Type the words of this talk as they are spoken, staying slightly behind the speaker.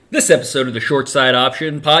This episode of the Short Side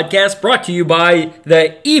Option podcast brought to you by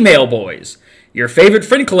the Email Boys, your favorite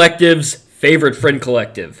friend collective's favorite friend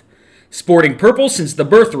collective. Sporting purple since the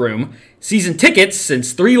birth room, season tickets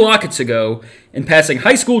since 3 lockets ago, and passing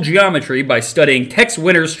high school geometry by studying Tex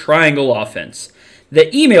Winter's triangle offense.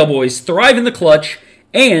 The Email Boys thrive in the clutch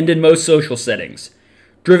and in most social settings.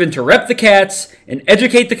 Driven to rep the cats and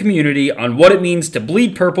educate the community on what it means to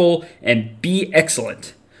bleed purple and be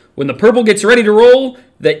excellent. When the purple gets ready to roll,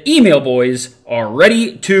 the Email Boys are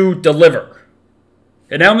ready to deliver.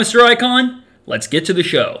 And now, Mr. Icon, let's get to the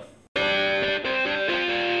show.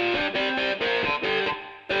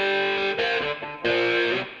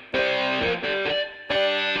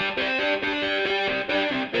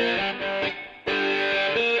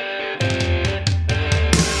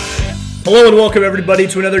 Hello and welcome everybody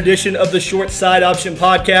to another edition of the Short Side Option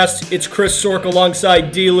Podcast. It's Chris Sork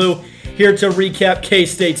alongside D-Lou here to recap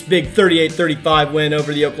K-State's big 38-35 win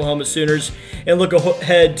over the Oklahoma Sooners and look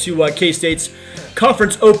ahead to K-State's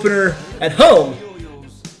conference opener at home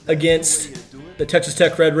against the Texas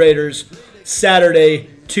Tech Red Raiders Saturday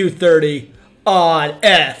 2:30 on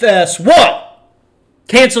FS1.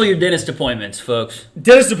 Cancel your dentist appointments, folks.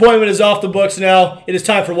 Dentist appointment is off the books now. It is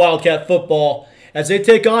time for Wildcat football as they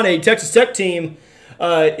take on a Texas Tech team.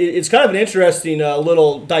 It's kind of an interesting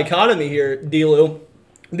little dichotomy here, D-Lou,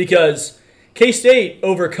 because K-State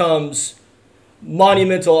overcomes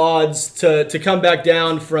monumental odds to come back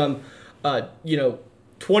down from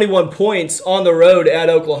 21 points on the road at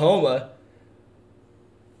Oklahoma.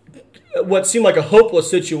 What seemed like a hopeless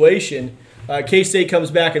situation, K-State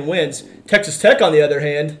comes back and wins. Texas Tech, on the other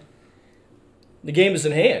hand, the game is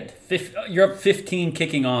in hand. You're up 15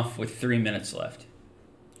 kicking off with 3 minutes left.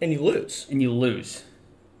 And you lose.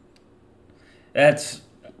 That's...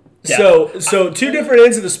 Yeah. So two different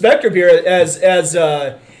ends of the spectrum here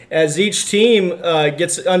as each team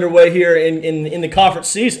gets underway here in the conference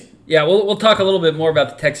season. Yeah, we'll talk a little bit more about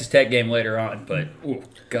the Texas Tech game later on, but ooh,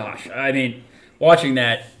 gosh, I mean, watching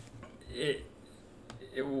that, it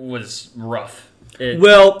was rough.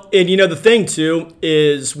 Well, and the thing too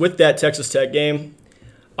is with that Texas Tech game,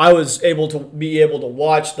 I was able to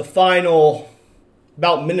watch the final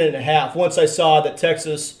about minute and a half once I saw that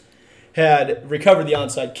Texas had recovered the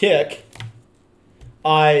onside kick.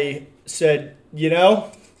 I said, they're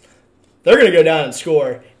going to go down and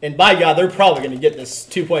score. And by God, they're probably going to get this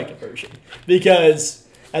 2-point conversion. Because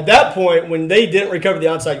at that point, when they didn't recover the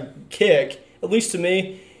onside kick, at least to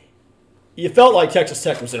me, you felt like Texas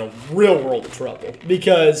Tech was in a real world of trouble.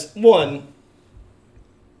 Because, when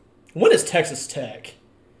has Texas Tech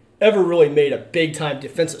ever really made a big-time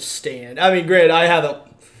defensive stand? I mean, granted, I don't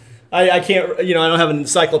have an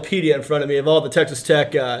encyclopedia in front of me of all the Texas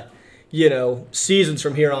Tech, seasons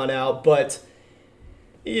from here on out. But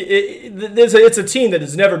it's a team that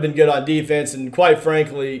has never been good on defense, and quite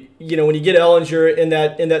frankly, when you get Ellinger in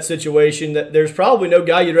that situation, that there's probably no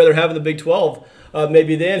guy you'd rather have in the Big 12,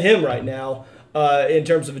 maybe than him right now, in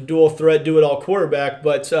terms of a dual threat, do-it-all quarterback.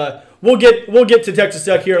 But we'll get to Texas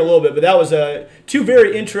Tech here in a little bit. But that was two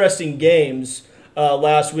very interesting games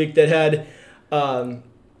last week that had.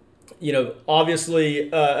 Obviously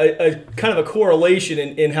a kind of a correlation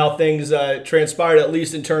in how things transpired, at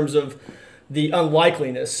least in terms of the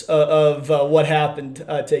unlikeliness of what happened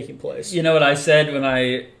taking place. You know what I said when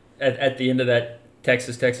at the end of that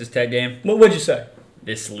Texas Tech game? What'd you say?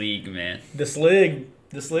 This league, man. This league,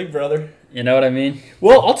 brother. You know what I mean?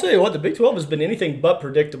 Well, I'll tell you what, the Big 12 has been anything but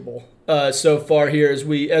predictable so far here as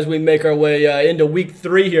we make our way into Week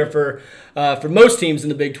 3 here for most teams in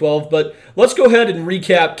the Big 12. But let's go ahead and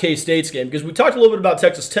recap K-State's game because we talked a little bit about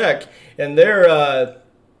Texas Tech and their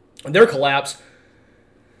collapse.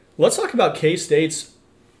 Let's talk about K-State's.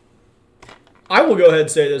 I will go ahead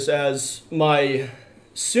and say this as my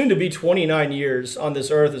soon-to-be 29 years on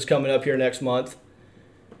this earth is coming up here next month.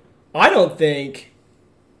 I don't think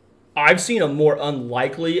I've seen a more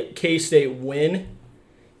unlikely K-State win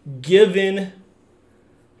given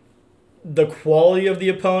the quality of the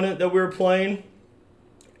opponent that we were playing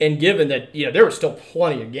and given that there was still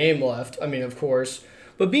plenty of game left. I mean, of course.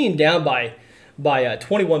 But being down by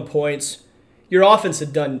 21 points, your offense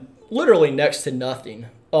had done literally next to nothing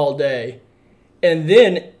all day. And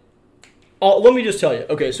then, let me just tell you.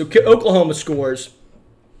 Okay, so Oklahoma scores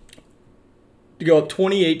to go up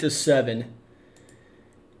 28-7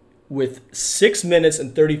 with 6 minutes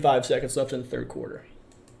and 35 seconds left in the third quarter.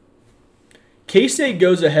 K-State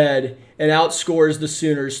goes ahead and outscores the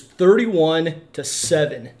Sooners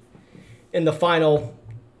 31-7 in the final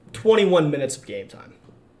 21 minutes of game time.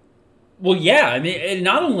 Well, yeah. I mean, and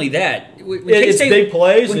not only that. It's big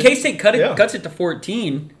plays. When K-State cuts it to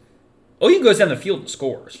 14, OU goes down the field and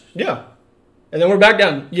scores. Yeah. And then we're back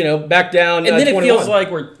down, back down. And then it 21. feels like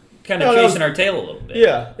we're kind of chasing our tail a little bit.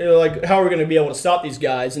 Yeah. Like, how are we going to be able to stop these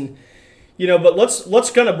guys? And, but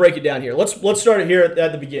let's kind of break it down here. Let's start it here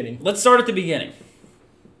at the beginning. Let's start at the beginning.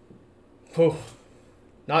 Whew.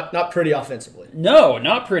 Not pretty offensively. No,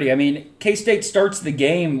 not pretty. I mean, K-State starts the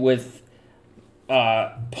game with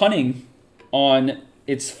punting on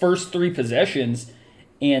its first 3 possessions.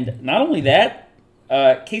 And not only that,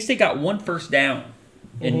 K-State got 1 first down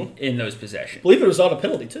in those possessions. I believe it was on a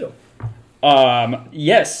penalty, too.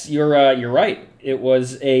 Yes, you're right. It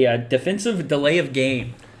was a defensive delay of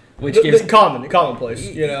game, which gives commonplace.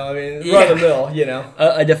 Run of the mill.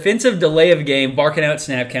 A defensive delay of game, barking out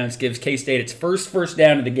snap counts, gives K-State its first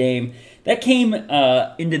down of the game. That came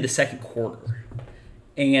into the second quarter,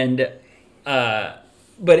 and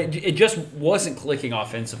but it just wasn't clicking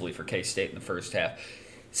offensively for K-State in the first half.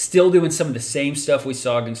 Still doing some of the same stuff we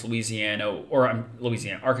saw against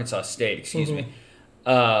Arkansas State, excuse me,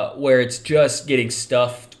 where it's just getting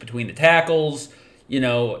stuffed between the tackles.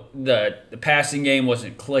 The passing game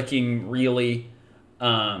wasn't clicking really.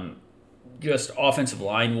 Just offensive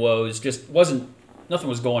line woes. Just nothing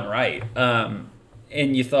was going right.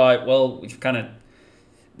 And you thought, well,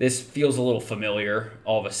 this feels a little familiar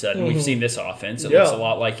all of a sudden. We've seen this offense. It looks a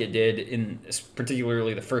lot like it did in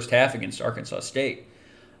particularly the first half against Arkansas State.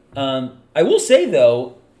 I will say,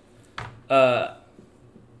 though, offense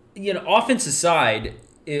aside,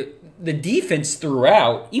 the defense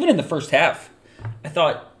throughout, even in the first half, I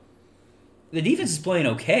thought the defense is playing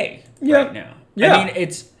okay right now. Yeah. I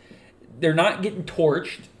mean, they're not getting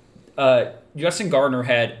torched. Justin Gardner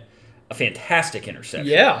had a fantastic interception.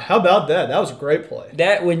 Yeah, how about that? That was a great play.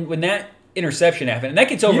 That when that interception happened, and that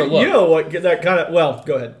gets overlooked. You know what? That kind of. Well,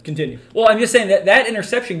 go ahead, continue. Well, I'm just saying that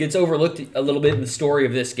interception gets overlooked a little bit in the story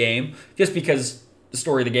of this game, just because the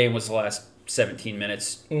story of the game was the last 17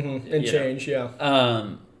 minutes and change. Yeah.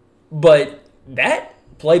 But that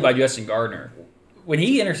play by Justin Gardner, when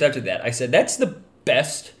he intercepted that, I said that's the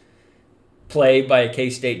best play by a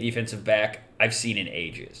K-State defensive back I've seen in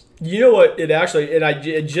ages. You know what? It actually, and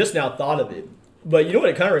I just now thought of it, but you know what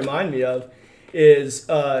it kind of reminded me of is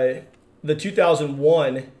the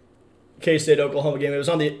 2001 K-State Oklahoma game. It was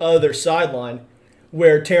on the other sideline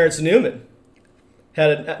where Terrence Newman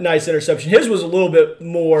had a nice interception. His was a little bit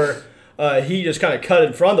more. He just kind of cut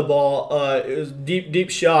in front of the ball. It was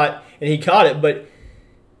deep shot, and he caught it. But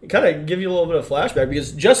it kind of give you a little bit of flashback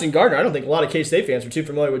because Justin Gardner, I don't think a lot of K-State fans were too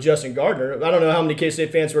familiar with Justin Gardner. I don't know how many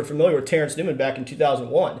K-State fans were familiar with Terrence Newman back in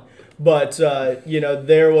 2001. But,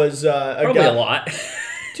 there was probably a lot.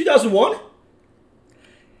 2001?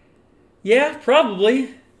 Yeah,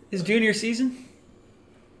 probably. His junior season?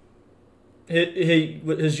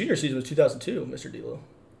 His junior season was 2002, Mr. D'Lo.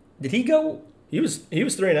 Did he go? He was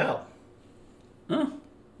 3 and out. Oh,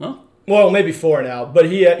 well. Well, maybe 4 and out, but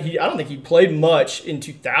he I don't think he played much in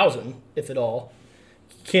 2000, if at all.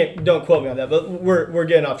 Don't quote me on that, but we're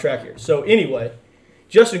getting off track here. So anyway,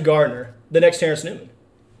 Justin Gardner, the next Terrence Newman.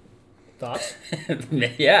 Thoughts?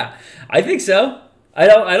 Yeah, I think so. I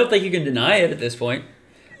don't think you can deny it at this point.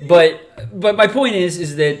 But my point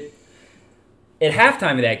is that at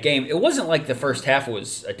halftime of that game, it wasn't like the first half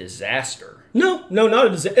was a disaster. No, not a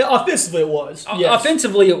disaster. Offensively, it was. Yes.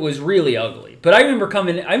 Offensively, it was really ugly. But I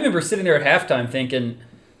remember sitting there at halftime thinking,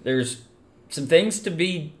 there's some things to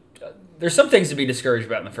be discouraged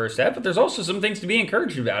about in the first half, but there's also some things to be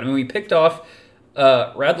encouraged about. I mean, we picked off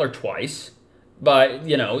Rattler twice, but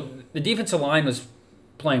the defensive line was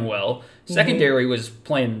playing well. Secondary was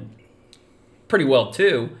playing pretty well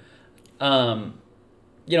too.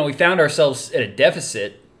 We found ourselves at a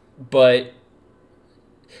deficit, but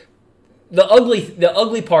the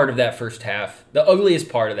ugly part of that first half, the ugliest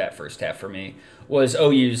part of that first half for me was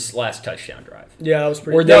OU's last touchdown drive. Yeah, that was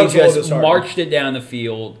pretty. Where they just marched it down the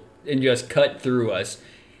field and just cut through us.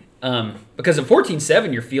 Because of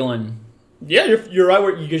 14-7, you're feeling. Yeah, you're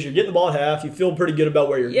right because you're getting the ball at half. You feel pretty good about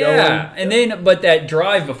where you're going. Yeah, and then but that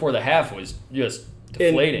drive before the half was just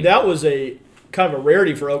deflating. And that was a kind of a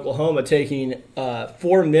rarity for Oklahoma, taking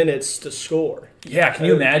 4 minutes to score. Yeah, can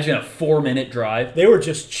you imagine a 4-minute drive? They were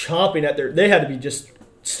just chomping at they had to be just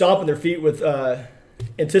stomping their feet with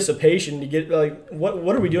anticipation to get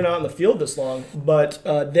what are we doing out in the field this long? But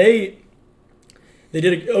Oklahoma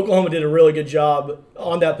did a really good job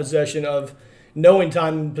on that possession of knowing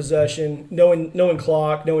time in possession, knowing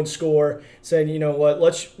clock, knowing score, saying, you know what,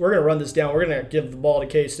 we're going to run this down. We're going to give the ball to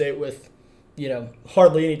K-State with,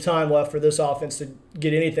 hardly any time left for this offense to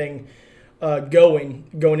get anything going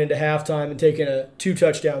into halftime and taking a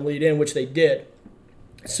 2-touchdown lead in, which they did.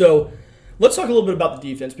 So let's talk a little bit about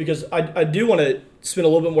the defense because I do want to spend a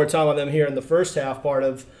little bit more time on them here in the first half part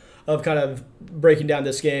of kind of breaking down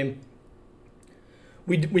this game.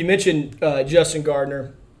 We mentioned Justin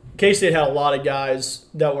Gardner. K-State had a lot of guys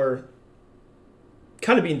that were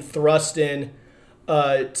kind of being thrust in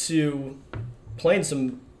to playing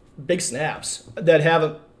some big snaps that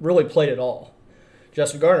haven't really played at all.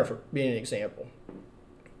 Justin Gardner, for being an example.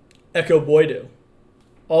 Echo Boydu.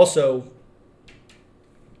 Also,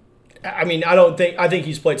 I mean, I think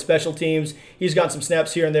he's played special teams. He's gotten some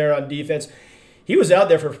snaps here and there on defense. He was out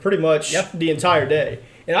there for pretty much the entire day.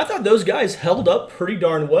 And I thought those guys held up pretty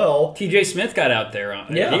darn well. TJ Smith got out there.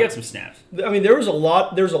 He got some snaps. I mean, there's a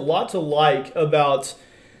lot to like about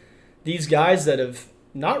these guys that have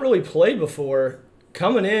not really played before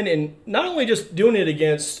coming in and not only just doing it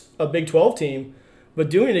against a Big 12 team, but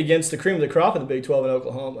doing it against the cream of the crop in the Big 12 in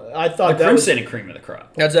Oklahoma. I thought the Crimson and cream of the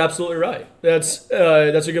crop. That's absolutely right. That's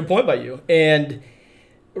a good point by you. And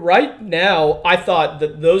right now, I thought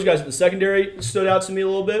that those guys in the secondary stood out to me a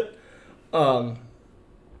little bit.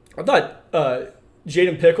 I thought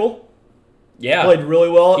Jaden Pickle played really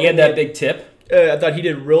well. He had that big tip. I thought he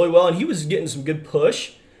did really well, and he was getting some good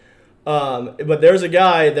push. But there's a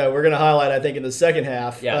guy that we're going to highlight, I think, in the second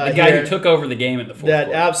half. Yeah, the guy who took over the game in the fourth quarter.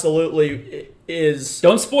 That absolutely is.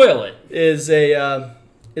 Don't spoil it. Is a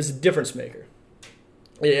difference maker.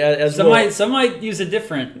 Yeah, some might use a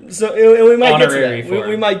different. So we might get to honorary that.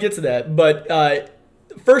 We might get to that. But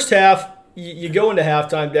first half, you go into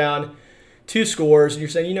halftime down 2 scores, and you're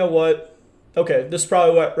saying, you know what? Okay, this is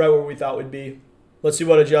probably right where we thought we'd be. Let's see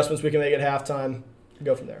what adjustments we can make at halftime.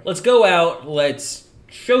 Go from there. Let's go out. Let's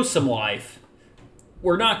show some life.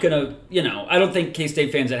 We're not going to, I don't think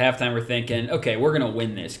K-State fans at halftime are thinking, okay, we're going to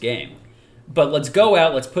win this game. But let's go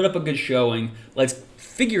out. Let's put up a good showing. Let's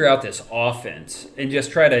figure out this offense and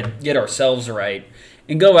just try to get ourselves right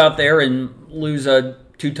and go out there and lose a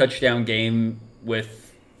 2-touchdown game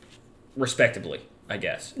with respectably, I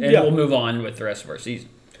guess. And we'll move on with the rest of our season.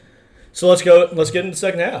 So let's get into the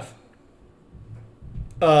second half.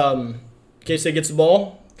 K-State gets the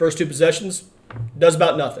ball, first 2 possessions, does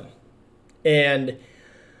about nothing. And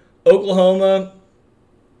Oklahoma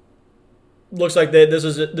looks like this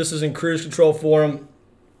is in cruise control for them.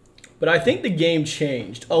 But I think the game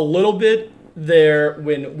changed a little bit there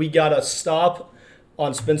when we got a stop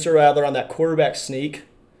on Spencer Rattler on that quarterback sneak.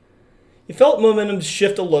 You felt momentum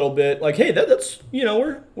shift a little bit. Like, hey, that's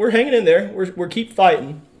we're hanging in there. We're keep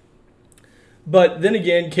fighting. But then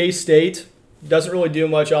again, K-State doesn't really do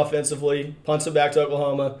much offensively. Punts it back to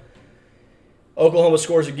Oklahoma. Oklahoma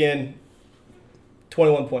scores again,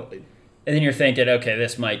 21-point lead. And then you're thinking, okay,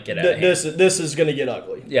 this might get out of hand. This is going to get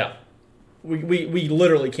ugly. Yeah. We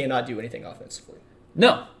literally cannot do anything offensively.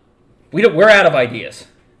 No. We're out of ideas.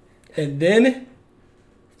 And then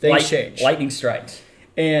things change. Lightning strikes.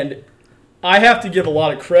 And I have to give a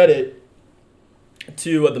lot of credit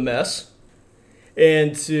to the mess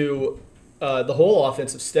and to the whole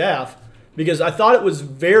offensive staff, because I thought it was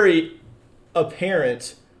very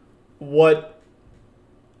apparent what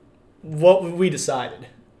we decided.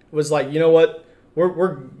 It was like, you know what?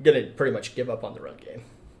 We're going to pretty much give up on the run game.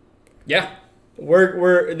 Yeah.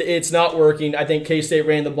 It's not working. I think K-State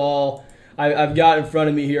ran the ball. I've got in front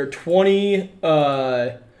of me here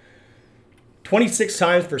 26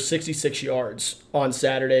 times for 66 yards on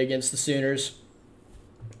Saturday against the Sooners.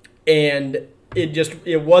 And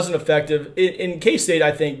it wasn't effective. In K-State,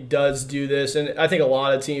 I think, does do this, and I think a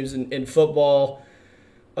lot of teams in football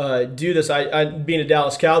do this. I being a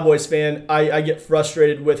Dallas Cowboys fan, I get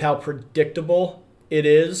frustrated with how predictable it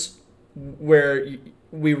is, where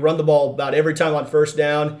we run the ball about every time on first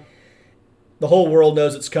down. The whole world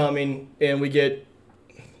knows it's coming, and we get,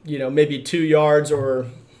 maybe 2 yards or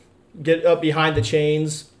get up behind the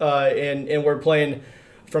chains, and we're playing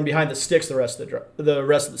from behind the sticks the rest of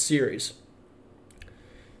the series.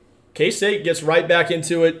 K-State gets right back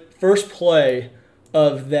into it. First play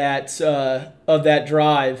of that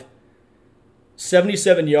drive,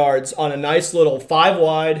 77 yards on a nice little 5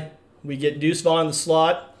 wide. We get Deuce Vaughn in the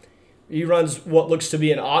slot. He runs what looks to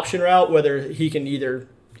be an option route, whether he can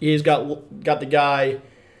he's got the guy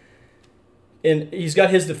and he's got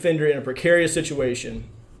his defender in a precarious situation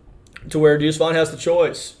to where Deuce Vaughn has the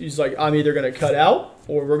choice. He's like, I'm either going to cut out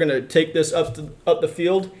or we're going to take this up the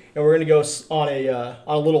field and we're going to go on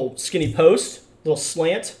a little skinny post, little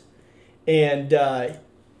slant, and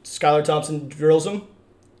Skylar Thompson drills him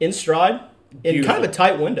in stride in kind of a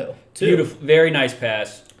tight window too. Beautiful, very nice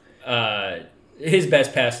pass. His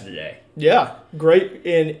best pass of the day. Yeah, great,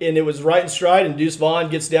 and it was right in stride, and Deuce Vaughn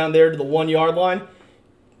gets down there to the 1 yard line.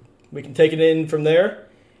 We can take it in from there,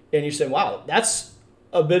 and you're saying, wow, that's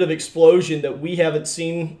a bit of explosion that we haven't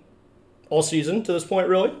seen all season to this point,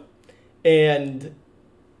 really. And,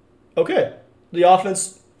 okay, the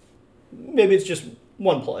offense, maybe it's just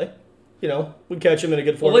one play. We catch him in a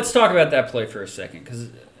good form. Well, let's talk about that play for a second, because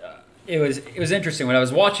it was interesting. When I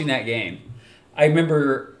was watching that game, I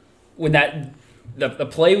remember when the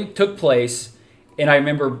play took place, and I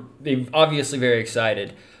remember being obviously very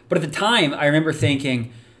excited. But at the time, I remember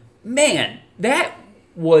thinking, man, that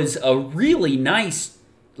was a really nice,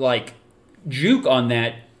 juke on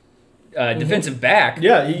that defensive back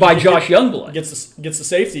by Josh Youngblood. Gets the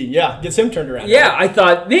safety, gets him turned around. Yeah, I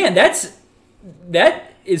thought, man,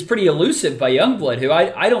 that is pretty elusive by Youngblood, who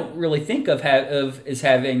I don't really think of as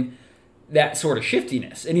having that sort of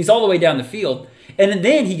shiftiness. And he's all the way down the field. And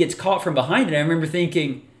then he gets caught from behind, and I remember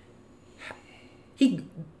thinking,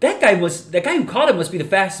 that guy who caught him must be the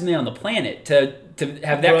fastest man on the planet to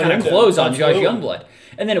have that kind of close on Josh Youngblood.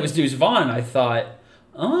 And then it was Deuce Vaughn, and I thought,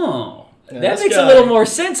 that makes a little more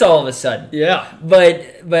sense all of a sudden. Yeah.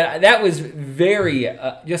 But that was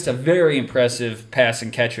just a very impressive pass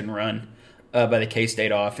and catch and run by the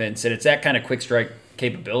K-State offense. And it's that kind of quick strike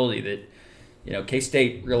capability that,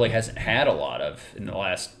 K-State really hasn't had a lot of in the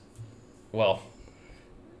last,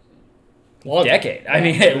 decade. I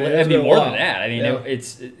mean, more than that. I mean,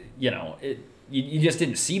 you just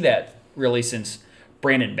didn't see that really since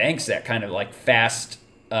Brandon Banks, that kind of fast,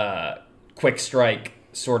 quick strike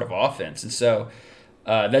sort of offense. And so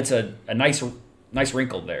that's a nice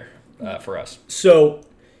wrinkle there for us. So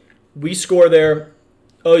we score there.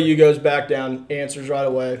 OU goes back down, answers right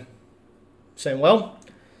away, saying, well,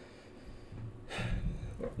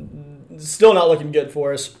 still not looking good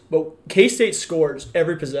for us. But K-State scores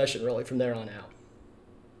every possession really from there on out.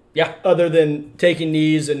 Yeah. Other than taking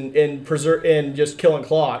knees and just killing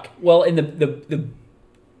clock. Well, in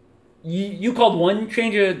you called one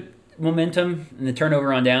change of momentum in the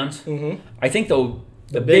turnover on downs. Mm-hmm. I think the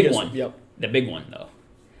big biggest one. Yep. The big one though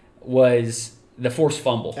was the forced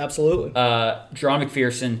fumble. Absolutely. Jerron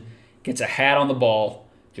McPherson gets a hat on the ball,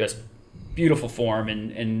 just beautiful form,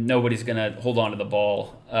 and nobody's going to hold on to the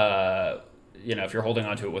ball. If you're holding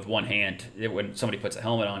onto it with one hand, when somebody puts a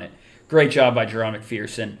helmet on it. Great job by Jerron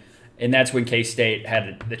McPherson, and that's when K-State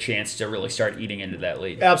had the chance to really start eating into that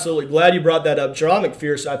lead. Absolutely. Glad you brought that up. Jerron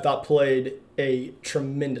McPherson, I thought, played a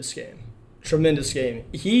tremendous game. Tremendous game.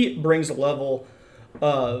 He brings a level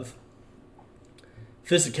of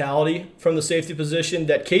physicality from the safety position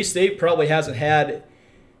that K-State probably hasn't had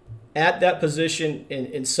at that position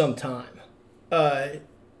in some time.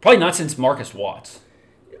 Probably not since Marcus Watts.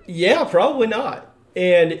 Yeah, probably not.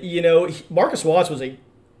 And, Marcus Watts was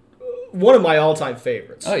one of my all-time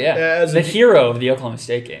favorites. Oh, yeah. The hero of the Oklahoma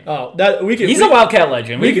State game. Oh, he's a WILDCAT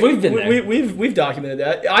legend. We've been there. We've documented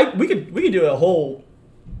that. We could do a whole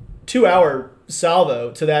 2-hour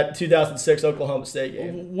salvo to that 2006 Oklahoma State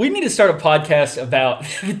game. We need to start a podcast about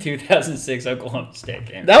the 2006 Oklahoma State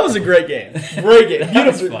game. That was a great game. Great game. That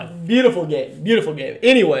was fun. Beautiful game. Beautiful game.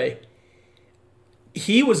 Anyway,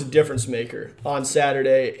 he was a difference maker on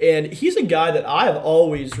Saturday, and he's a guy that I have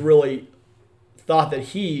always really thought that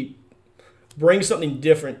he brings something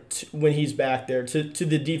different when he's back there to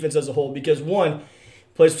the defense as a whole, because one, he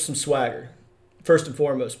plays with some swagger, first and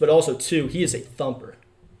foremost, but also two, he is a thumper.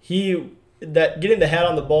 Getting the hat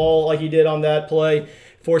on the ball like he did on that play,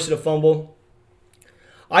 forcing a fumble.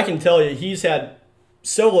 I can tell you he's had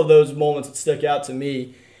several of those moments that stick out to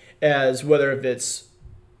me as whether if it's,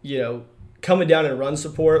 coming down and run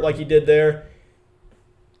support like he did there.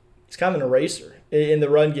 He's kind of an eraser in the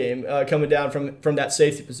run game, coming down from that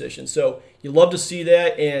safety position. So you love to see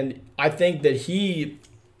that, and I think that he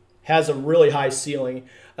has a really high ceiling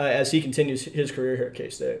as he continues his career here at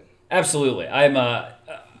K-State. Absolutely.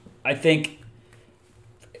 I think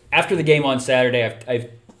after the game on Saturday, I have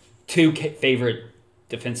two favorite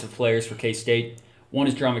defensive players for K-State. One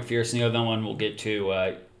is Jerron McPherson. The other one we'll get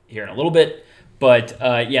to here in a little bit. But,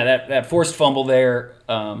 that forced fumble there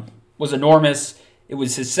was enormous. It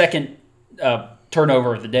was his second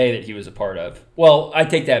turnover of the day that he was a part of. Well, I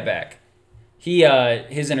take that back.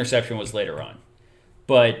 His interception was later on.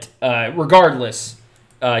 But regardless,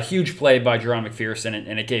 huge play by Jerron McPherson,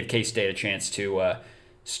 and it gave K-State a chance to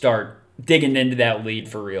start digging into that lead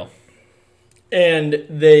for real. And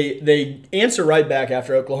they answer right back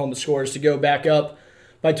after Oklahoma scores to go back up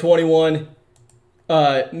by 21.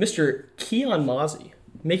 Mr. Keon Mozzie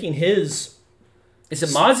making his... Is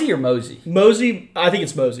it Mozzie or Mosey? Mosey, I think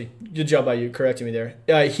it's Mosey. Good job by you correcting me there.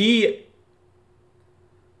 He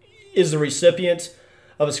is the recipient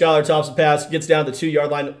of a Skylar Thompson pass, gets down to the 2-yard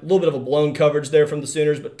line. A little bit of a blown coverage there from the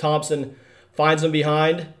Sooners, but Thompson finds him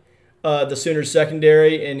behind the Sooners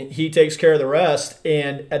secondary, and he takes care of the rest.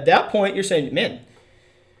 And at that point, you're saying, man,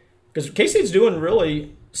 Because K-State's doing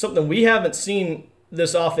really something we haven't seen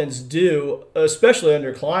this offense do, especially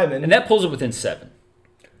under Kleiman. And that pulls it within 7.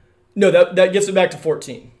 No, that gets it back to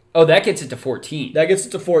 14. Oh, that gets it to 14. That gets it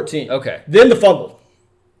to 14. Okay. Then the fumble.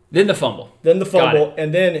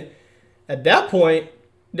 And then at that point,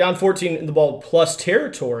 down 14 in the ball plus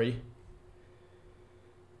territory.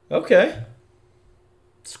 Okay.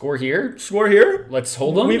 Score here. Let's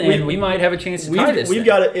hold them, and we might have a chance to tie this. We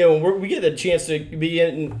get a chance to be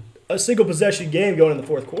in a single possession game going in the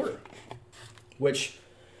fourth quarter, which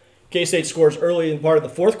K-State scores early in part of the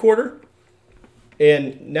fourth quarter,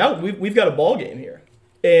 and now we've got a ball game here.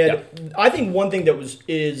 And I think one thing that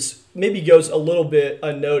is maybe goes a little bit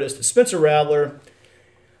unnoticed. Spencer Rattler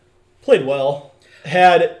played well.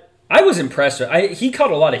 I was impressed. He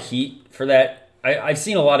caught a lot of heat for that. I've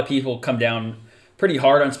seen a lot of people come down pretty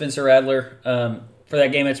hard on Spencer Rattler for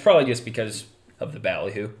that game. It's probably just because of the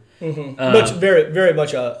ballyhoo. Mm-hmm. Very, very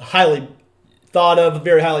much a highly thought of,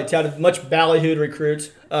 very highly touted, much ballyhooed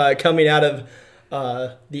recruits coming out of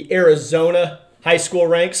the Arizona high school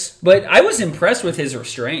ranks. But I was impressed with his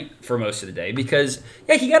restraint for most of the day because,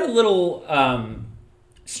 he got a little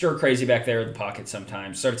stir crazy back there in the pocket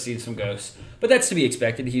sometimes, started seeing some ghosts. But that's to be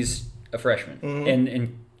expected. He's a freshman. Mm-hmm.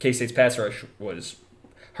 And K-State's pass rush was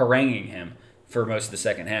haranguing him for most of the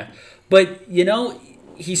second half. But,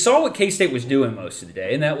 he saw what K-State was doing most of the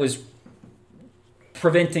day, and that was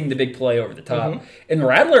preventing the big play over the top. Mm-hmm. And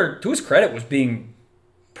Rattler, to his credit, was being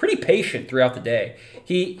pretty patient throughout the day.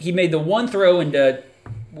 He made the one throw into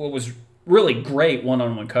what was really great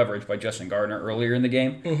one-on-one coverage by Justin Gardner earlier in the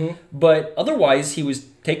game. Mm-hmm. But otherwise, he was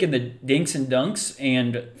taking the dinks and dunks,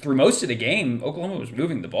 and through most of the game, Oklahoma was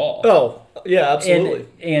moving the ball. Oh, yeah, absolutely.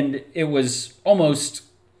 And it was almost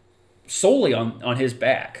solely on his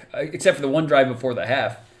back, except for the one drive before the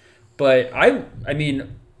half. But I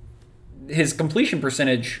mean, his completion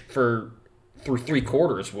percentage through 3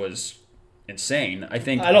 quarters was insane. I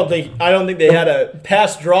don't think they had a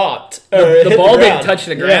pass dropped. The ball didn't touch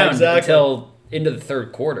the ground until into the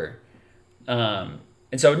third quarter. And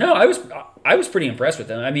so no, I was pretty impressed with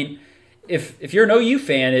them. I mean, if you're an OU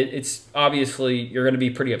fan, it's obviously you're going to be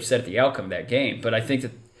pretty upset at the outcome of that game. But I think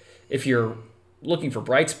that if you're looking for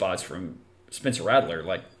bright spots from Spencer Rattler,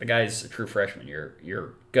 like the guy's a true freshman,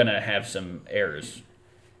 you're gonna have some errors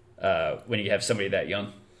when you have somebody that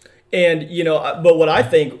young. And but what I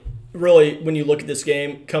think really, when you look at this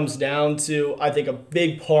game, comes down to, I think, a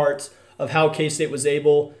big part of how K-State was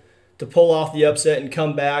able to pull off the upset and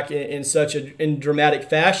come back in such a dramatic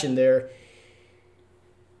fashion there.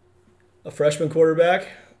 A freshman quarterback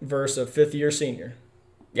versus a fifth-year senior.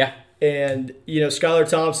 Yeah. And, Skylar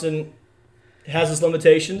Thompson has his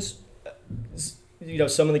limitations.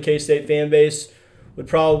 Some of the K-State fan base would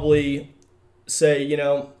probably say,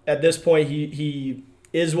 at this point he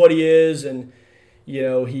is what he is, and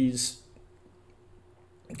he's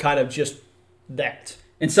kind of just that.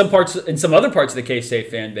 In some other parts of the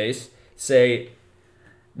K-State fan base say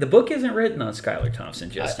the book isn't written on Skylar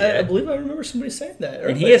Thompson just yet. I believe I remember somebody saying that.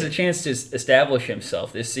 And he has a chance to establish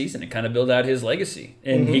himself this season and kind of build out his legacy.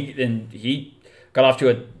 And he got off to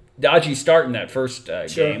a dodgy start in that first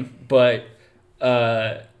game, but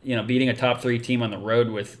beating a top 3 team on the road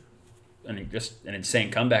with just an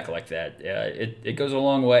insane comeback like that, it goes a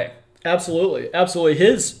long way. Absolutely.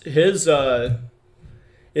 His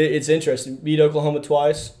it's interesting. Beat Oklahoma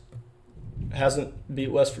twice. Hasn't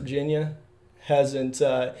beat West Virginia. Hasn't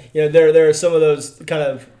there are some of those kind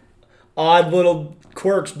of odd little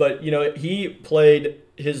quirks, but he played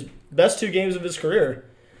his best 2 games of his career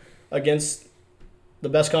against the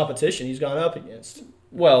best competition he's gone up against.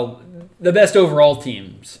 Well, the best overall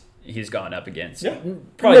teams he's gone up against. Yeah.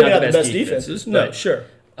 Probably not the best defenses. No, sure.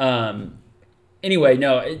 Anyway,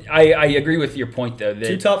 no, I agree with your point, though. That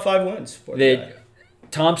 2 top 5 wins for the guy.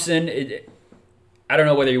 Thompson, I don't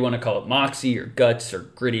know whether you want to call it moxie or guts or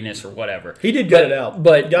grittiness or whatever. He did get it out.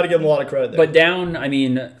 But you got to give him a lot of credit there. But down,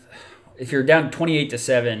 if you're down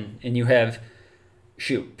 28-7 and you have,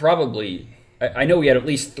 probably, I know we had at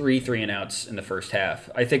least 3 3-and-outs in the first half.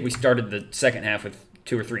 I think we started the second half with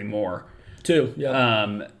 2 or 3 more. 2,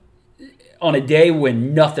 yeah. On a day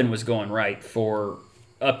when nothing was going right for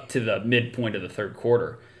up to the midpoint of the third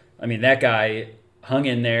quarter. That guy hung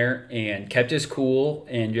in there and kept his cool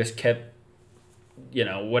and just kept,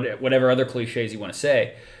 whatever other cliches you want to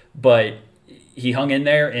say. But he hung in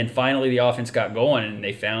there, and finally the offense got going, and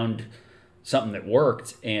they found something that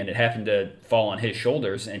worked, and it happened to fall on his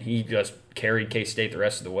shoulders, and he just carried K-State the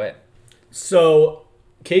rest of the way. So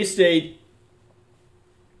K-State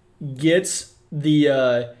gets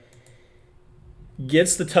the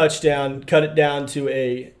touchdown, cut it down to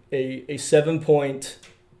a 7-point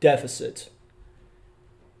deficit.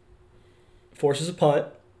 Forces a punt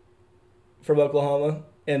from Oklahoma,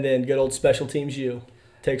 and then good old special teams U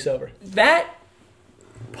takes over. That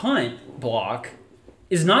punt block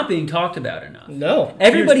is not being talked about enough. No.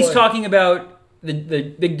 Everybody's talking about the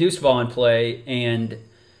big Deuce Vaughn play, and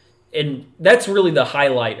that's really the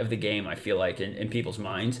highlight of the game, I feel like, in people's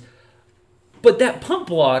minds. But that punt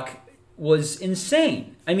block was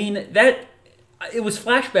insane. I mean, it was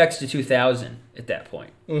flashbacks to 2000 at that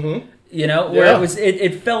point. Mm-hmm. You know, where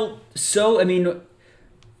it felt so, I mean,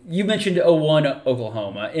 you mentioned 01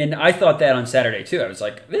 Oklahoma, and I thought that on Saturday too. I was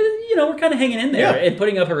like, you know, we're kind of hanging in there and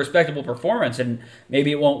putting up a respectable performance, and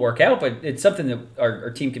maybe it won't work out, but it's something that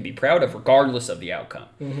our team can be proud of regardless of the outcome.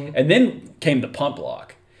 Mm-hmm. And then came the punt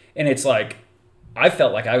block, and it's like, I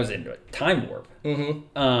felt like I was into a time warp.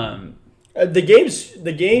 Mm-hmm.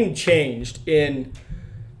 The game changed in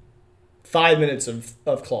 5 minutes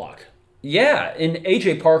of clock. Yeah, and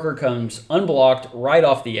A.J. Parker comes unblocked right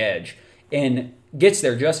off the edge and gets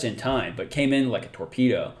there just in time, but came in like a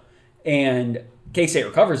torpedo. And K-State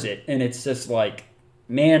recovers it, and it's just like,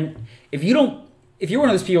 man, if you're one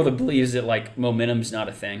of those people that believes that like momentum's not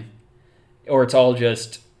a thing, or it's all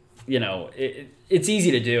just, you know, it's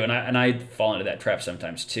easy to do, and I fall into that trap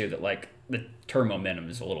sometimes too, that like the term momentum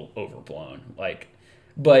is a little overblown. Like,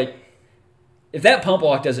 but if that pump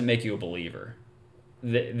block doesn't make you a believer,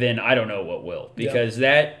 then I don't know what will, because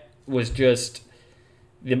that was just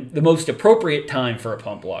the most appropriate time for a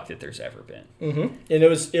pump block that there's ever been. Mm-hmm. And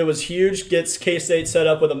it was huge. Gets K-State set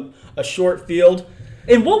up with a short field.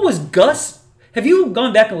 And what was Gus? Have you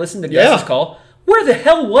gone back and listened to Gus's call? Where the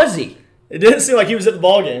hell was he? It didn't seem like he was at the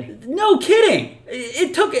ball game. No kidding.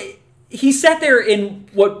 He sat there in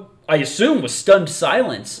what I assume was stunned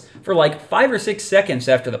silence for like 5 or 6 seconds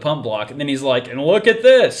after the pump block, and then he's like, "And look at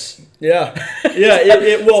this." Yeah.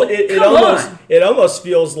 It almost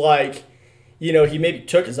feels like, you know, he maybe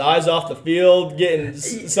took his eyes off the field, getting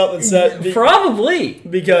something set. Probably.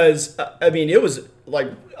 Because, I mean, it was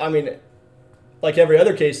like every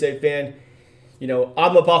other K-State fan, you know,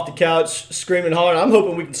 I'm up off the couch screaming hard. I'm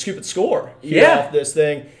hoping we can scoop and score off this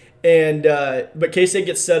thing. And but K-State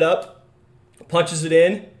gets set up, punches it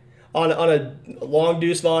in on a long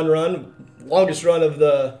Deuce Vaughn run, longest run of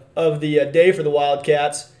the day for the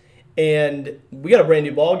Wildcats. And we got a brand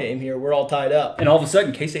new ball game here. We're all tied up. And all of a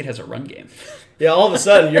sudden, K-State has a run game. Yeah, all of a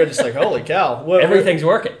sudden, you're just like, holy cow. Everything's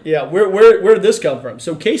working. Yeah, where did this come from?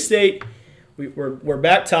 So K-State, we're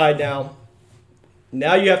back tied now.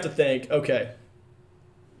 Now you have to think, okay,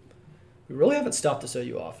 we really haven't stopped this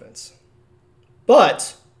OU offense.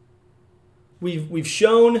 But we've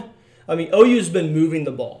shown, I mean, OU's been moving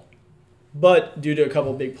the ball. But due to a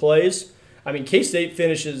couple big plays, I mean, K-State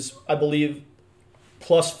finishes, I believe,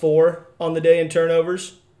 +4 on the day in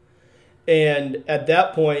turnovers. And at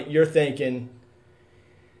that point, you're thinking,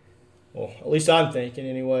 well, at least I'm thinking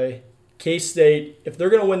anyway, K-State, if they're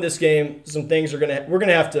going to win this game, some things we're going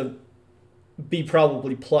to have to be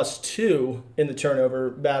probably +2 in the turnover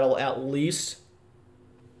battle at least.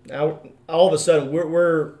 Now, all of a sudden,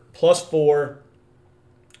 we're +4.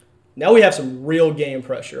 Now we have some real game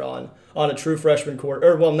pressure on a true freshman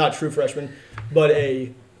or well, not true freshman, but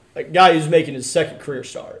a guy who's making his second career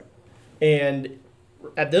start. And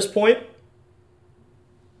at this point,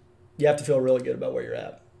 you have to feel really good about where you're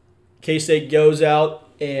at. K-State goes out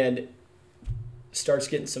and starts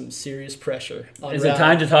getting some serious pressure. Is it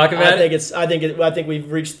time to talk about it? I think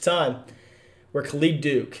we've reached the time where Khalid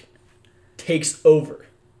Duke takes over.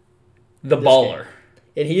 The baller. Game.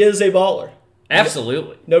 And he is a baller.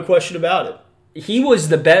 Absolutely. No question about it. He was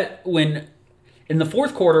the bet when in the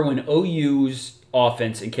fourth quarter when OU's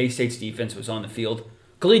offense and K-State's defense was on the field,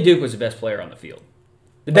 Khalid Duke was the best player on the field.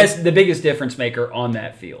 The biggest difference maker on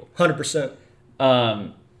that field.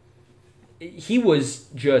 100%. He was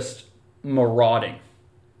just marauding.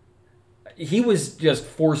 He was just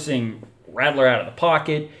forcing Rattler out of the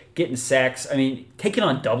pocket, getting sacks. I mean, taking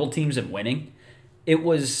on double teams and winning. It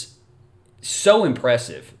was so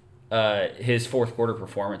impressive, his fourth quarter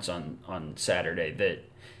performance on Saturday, that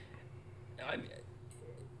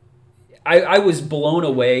I was blown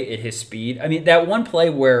away at his speed. I mean, that one play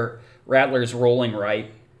where Rattler's rolling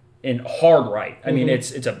right and hard right. I mean,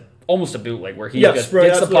 it's almost a bootleg where he just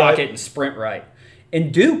gets the pocket and sprint right.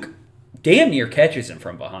 And Duke damn near catches him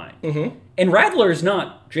from behind. Mm-hmm. And Rattler's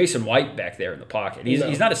not Jason White back there in the pocket.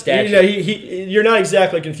 He's not a statue. You're not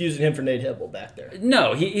exactly confusing him for Nate Hibble back there.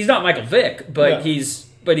 No, he's not Michael Vick, but he's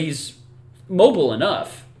mobile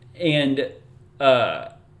enough. And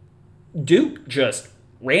Duke just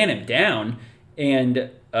ran him down,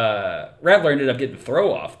 and Rattler ended up getting the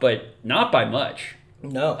throw off, but not by much.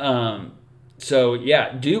 No. So,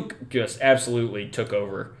 yeah, Duke just absolutely took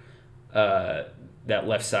over that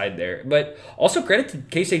left side there. But also credit to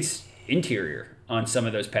K-State's interior on some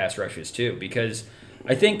of those pass rushes, too, because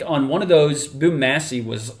I think on one of those, Boom Massey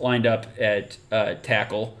was lined up at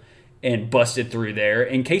tackle and busted through there.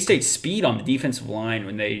 And K-State's speed on the defensive line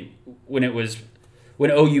when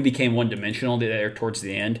OU became one-dimensional there towards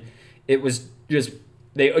the end, it was just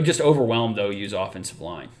they just overwhelmed OU's offensive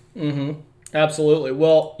line. Mm-hmm. Absolutely.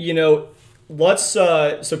 Well, let's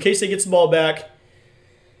so K-State gets the ball back,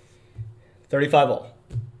 35-all.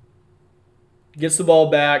 Gets the ball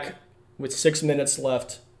back with 6 minutes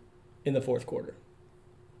left in the fourth quarter.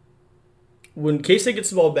 When K-State gets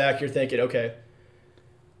the ball back, you're thinking, okay,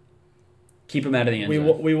 keep them out of the end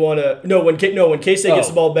zone. We want to when K-State gets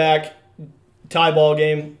the ball back, tie ball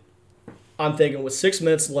game. I'm thinking with 6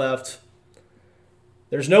 minutes left,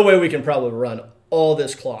 there's no way we can probably run all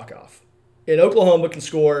this clock off. And Oklahoma can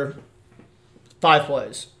score 5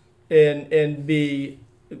 plays and be,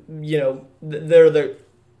 they're the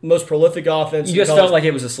most prolific offense. You just felt like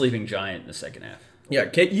it was a sleeping giant in the second half. Yeah,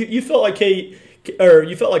 you felt like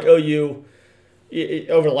OU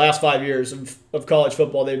over the last 5 years of college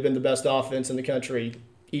football, they've been the best offense in the country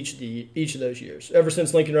each of those years. Ever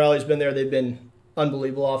since Lincoln Riley's been there, they've been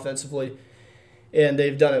unbelievable offensively, and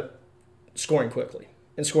they've done it scoring quickly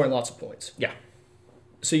and scoring lots of points. Yeah.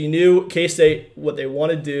 So you knew K-State, what they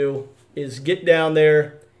want to do is get down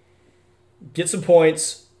there, get some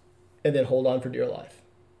points, and then hold on for dear life.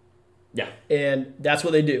 Yeah. And that's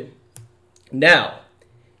what they do. Now,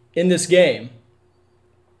 in this game,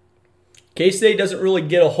 K-State doesn't really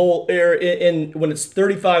get a whole air in when it's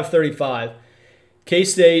 35-35.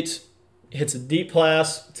 K-State hits a deep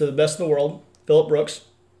pass to the best in the world, Phillip Brooks.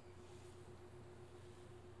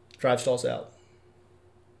 Drive stalls out.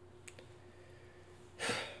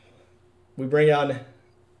 We bring on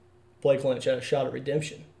Blake Lynch at a shot at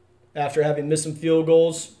redemption. After having missed some field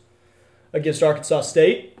goals against Arkansas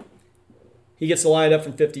State, he gets the line up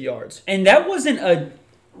from 50 yards. And that wasn't an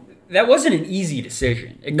easy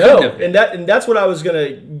decision. And that's what I was going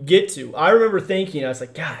to get to. I remember thinking, I was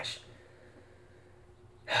like, gosh,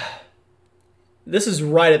 this is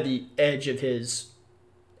right at the edge of his.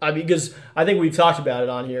 Because I think we've talked about it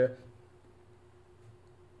on here.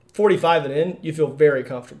 45 and in, you feel very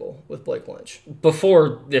comfortable with Blake Lynch.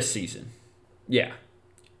 Before this season. Yeah.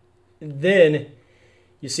 Then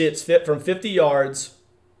you see it's fit from 50 yards.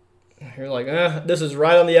 You're like, this is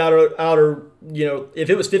right on the outer, if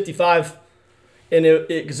it was 55 and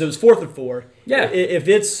because it was 4th and 4. Yeah.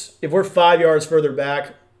 If we're 5 yards further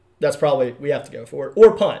back, that's probably we have to go for it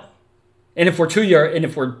or punt. And if we're 2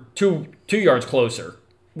 yards closer,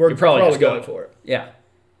 we're probably just going for it. Yeah.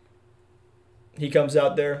 He comes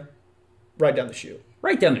out there, right down the chute.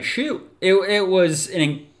 Right down the chute. It was an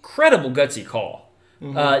incredible gutsy call.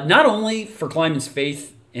 Mm-hmm. Not only for Kleiman's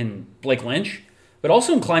faith in Blake Lynch, but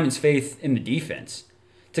also in Kleiman's faith in the defense.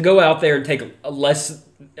 To go out there and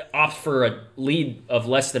opt for a lead of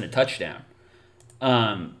less than a touchdown.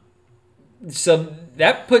 So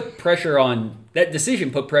that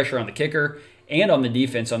decision put pressure on the kicker and on the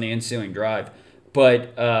defense on the ensuing drive.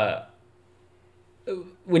 But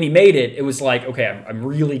when he made it, it was like, okay, I'm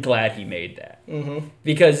really glad he made that. Mm-hmm.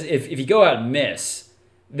 Because if you go out and miss,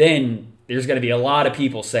 then there's going to be a lot of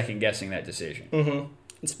people second-guessing that decision. Mm-hmm.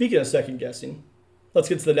 And speaking of second-guessing, let's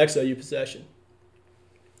get to the next OU possession.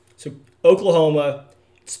 So Oklahoma,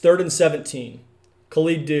 it's 3rd and 17.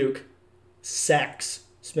 Khalid Duke sacks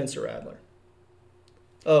Spencer Radler.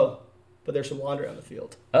 Oh, but there's some laundry on the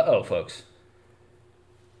field. Uh-oh, folks.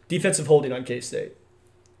 Defensive holding on K-State.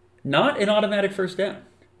 Not an automatic first down.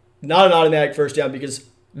 Not an automatic first down because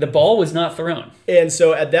the ball was not thrown. And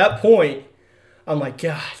so at that point, I'm like,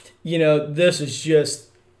 God, this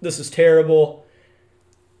is terrible.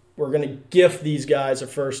 We're going to gift these guys a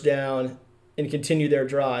first down and continue their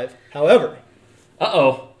drive. However.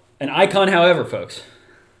 An icon, however, folks.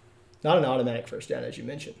 Not an automatic first down, as you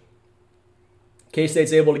mentioned.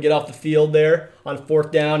 K-State's able to get off the field there on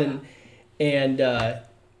 4th down and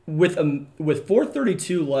with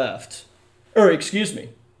 4:32 left,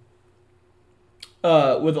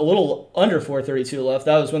 with a little under 4:32 left,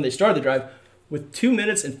 that was when they started the drive. With 2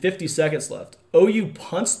 minutes and 50 seconds left, OU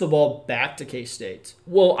punts the ball back to K-State.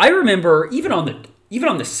 Well, I remember even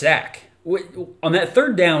on the sack, on that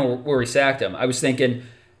 3rd down where we sacked him, I was thinking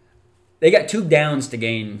they got 2 downs to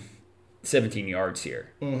gain 17 yards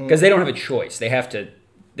here because they don't have a choice. They have to.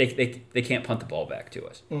 They can't punt the ball back to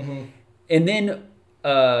us. Mm-hmm. And then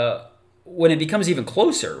when it becomes even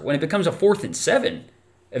closer, when it becomes a 4th and 7,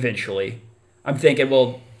 eventually, I'm thinking,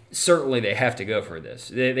 well, certainly they have to go for this.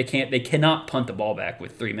 They cannot punt the ball back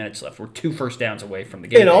with 3 minutes left. We're 2 first downs away from the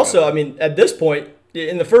game. And also, I mean, at this point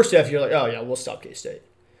in the first half, you're like, oh yeah, we'll stop K-State.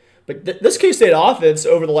 But this K-State offense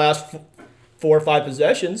over the last 4 or 5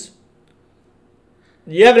 possessions,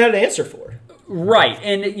 you haven't had an answer for. Right,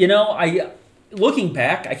 and looking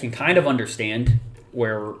back, I can kind of understand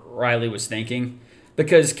where Riley was thinking,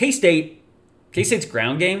 because K-State's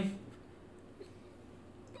ground game,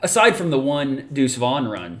 aside from the one Deuce Vaughn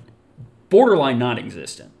run, borderline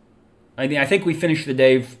non-existent. I mean, I think we finished the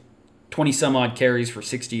day 20-some-odd carries for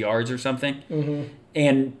 60 yards or something,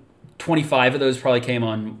 and 25 of those probably came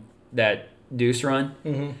on that Deuce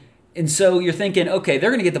run. And so you're thinking, okay,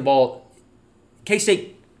 they're going to get the ball.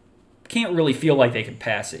 K-State can't really feel like they can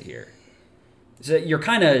pass it here. So you're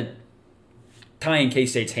kind of tying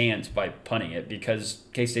K-State's hands by punting it, because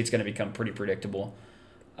K-State's going to become pretty predictable.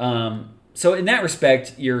 So in that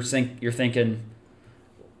respect, you're thinking,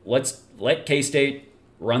 let's let K-State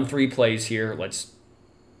run 3 plays here. Let's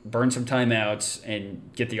burn some timeouts and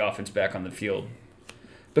get the offense back on the field.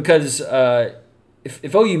 Because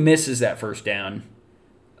if OU misses that first down,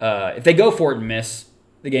 if they go for it and miss,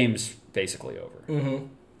 the game's basically over.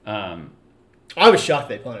 I was shocked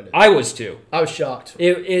they punted it. I was too. I was shocked.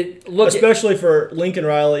 It looked, especially for Lincoln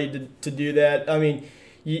Riley to do that. I mean,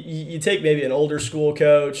 you take maybe an older school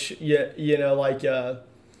coach, like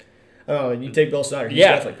you take Bill Snyder. He's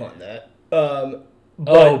definitely punting that.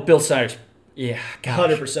 Bill Snyder's,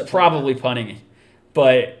 100% probably punting.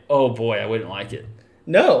 But oh boy, I wouldn't like it.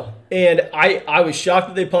 No, and I was shocked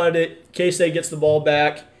that they punted it. K-State gets the ball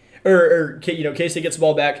back, K-State gets the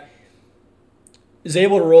ball back, is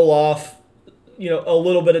able to roll off, a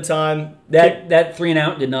little bit of time. That 3 and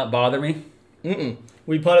out did not bother me.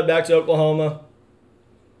 We punt it back to Oklahoma.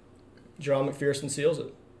 Jerron McPherson seals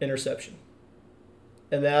it. Interception.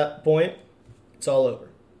 At that point, it's all over.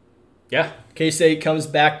 Yeah. K-State comes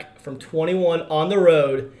back from 21 on the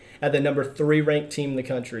road at the number 3 ranked team in the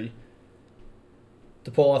country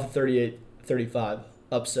to pull off a 38-35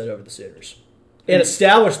 upset over the Sooners and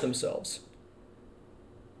establish themselves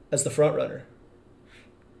as the front runner.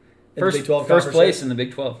 First place in the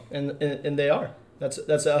Big 12. And they are. That's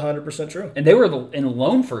 100% true. And they were in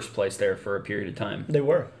lone first place there for a period of time. They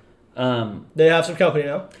were. They have some company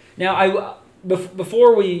now. Now,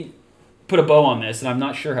 before we put a bow on this, and I'm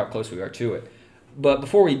not sure how close we are to it, but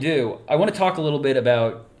before we do, I want to talk a little bit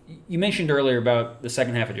about, you mentioned earlier about the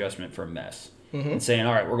second half adjustment for a mess and saying,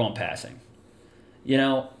 all right, we're going passing.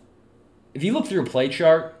 If you look through a play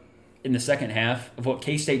chart in the second half of what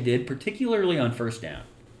K-State did, particularly on first down,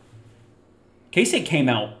 K-State came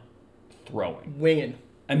out throwing. Winging.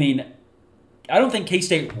 I mean, I don't think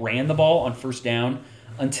K-State ran the ball on first down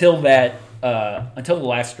until the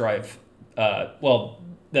last drive.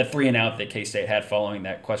 The 3 and out that K-State had following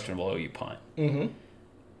that questionable OU punt.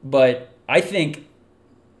 But I think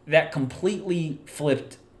that completely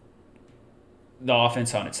flipped the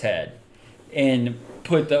offense on its head and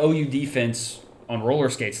put the OU defense on roller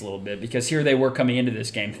skates a little bit, because here they were coming into this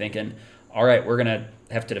game thinking, all right, we're going to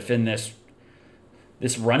have to defend this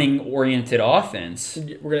running-oriented offense.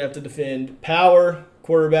 We're going to have to defend power,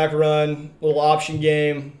 quarterback run, little option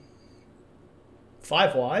game.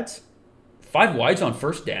 5 wides? 5 wides on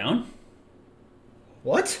first down?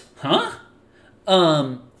 What? Huh?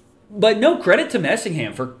 But no credit to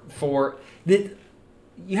Messingham for the.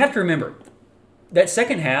 You have to remember that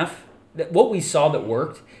second half, that what we saw that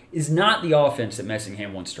worked is not the offense that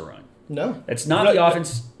Messingham wants to run. No, it's not the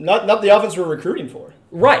offense. Not the offense we're recruiting for.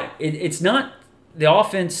 Right. It's not the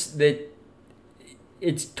offense that.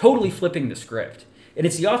 It's totally flipping the script, and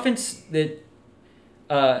it's the offense that.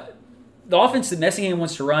 The offense that Messingham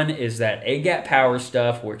wants to run is that A-gap power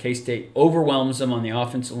stuff where K-State overwhelms them on the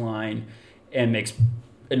offensive line and makes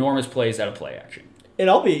enormous plays out of play action. And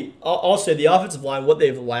I'll say the offensive line, what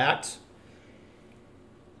they've lacked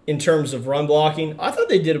in terms of run blocking, I thought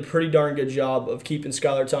they did a pretty darn good job of keeping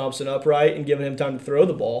Skylar Thompson upright and giving him time to throw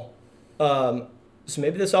the ball. So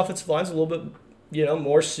maybe this offensive line's a little bit,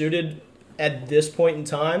 more suited at this point in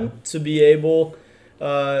time to be able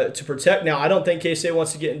to protect. Now, I don't think K-State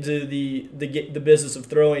wants to get into the business of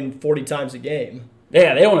throwing 40 times a game.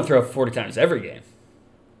 Yeah, they don't want to throw 40 times every game.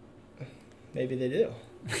 Maybe they do.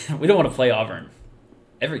 We don't want to play Auburn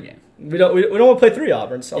every game. We don't want to play 3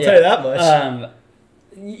 Auburns. I'll tell you that much.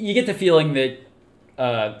 You get the feeling that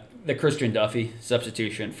the Christian Duffy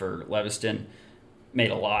substitution for Leviston made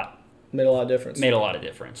a lot of difference.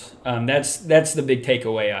 That's the big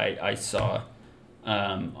takeaway I saw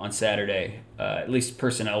on Saturday, at least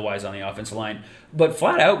personnel-wise on the offensive line. But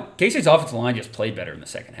flat out, K-State's offensive line just played better in the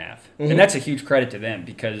second half. And that's a huge credit to them,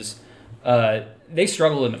 because they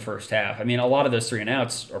struggled in the first half. I mean, a lot of those 3 and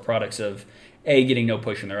outs are products of A, getting no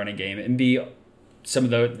push in the running game, and B,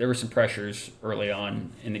 there were some pressures early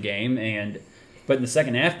on in the game, but in the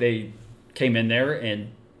second half they came in there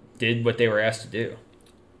and did what they were asked to do.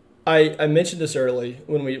 I mentioned this early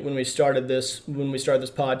when we started this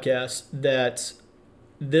podcast that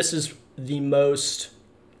this is the most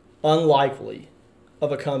unlikely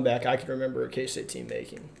of a comeback I can remember a K-State team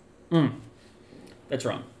making. That's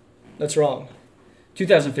wrong. That's wrong.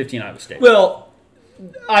 2015 Iowa State. Well,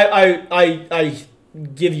 I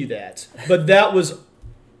give you that, but that was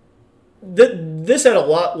this had a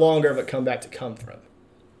lot longer of a comeback to come from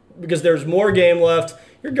because there's more game left.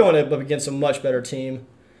 You're going up against a much better team.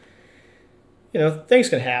 Things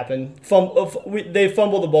can happen. They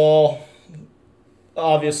fumble the ball.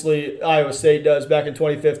 Obviously, Iowa State does back in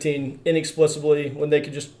 2015 inexplicably when they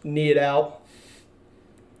could just knee it out.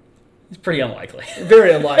 It's pretty unlikely.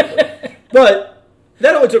 Very unlikely. But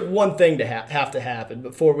that only took one thing to have to happen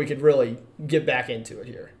before we could really get back into it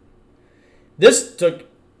here. This took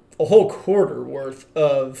a whole quarter worth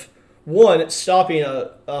of, one, stopping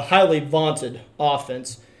a highly vaunted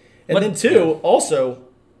offense, and then two, also,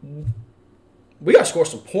 we got to score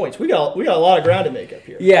some points. We got a lot of ground to make up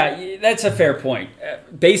here. Yeah, that's a fair point.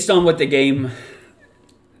 Based on what the game,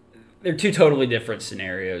 they're two totally different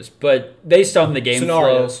scenarios, but based on the game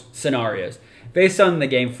scenarios. Based on the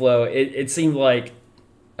game flow, it seemed like,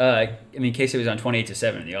 K-State was on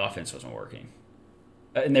 28-7 and the offense wasn't working,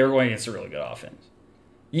 and they were going against a really good offense.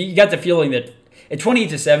 You got the feeling that at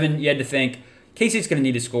 28-7, you had to think K-State's going to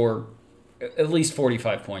need to score at least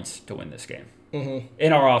 45 points to win this game,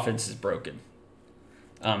 and our offense is broken.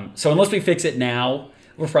 So unless we fix it now,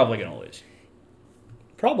 we're probably going to lose.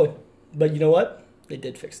 Probably. But you know what? They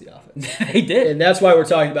did fix the offense. They did. And that's why we're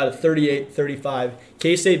talking about a 38-35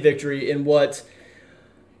 K-State victory in what...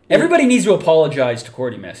 Everybody needs to apologize to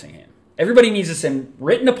Courtney Messingham. Everybody needs to send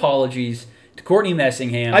written apologies to Courtney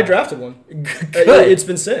Messingham. I drafted one. Good. It's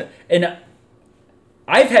been sent. And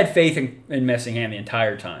I've had faith in Messingham the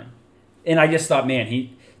entire time. And I just thought, man,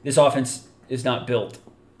 this offense is not built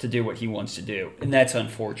to do what he wants to do. And that's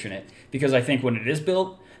unfortunate because I think when it is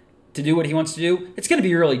built to do what he wants to do, it's going to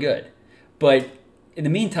be really good. But in the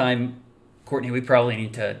meantime, Courtney, we probably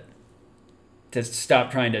need to stop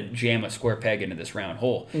trying to jam a square peg into this round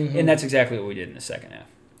hole. And that's exactly what we did in the second half.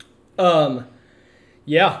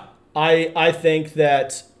 Yeah, I think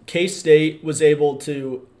that K-State was able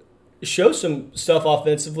to show some stuff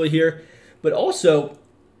offensively here, but also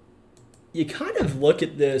you kind of look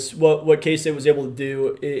at this, what K-State was able to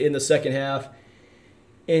do in the second half,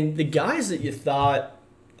 and the guys that you thought,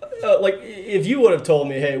 if you would have told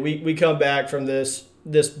me, hey, we come back from this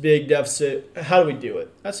big deficit, how do we do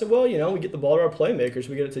it? I said, well, we get the ball to our playmakers.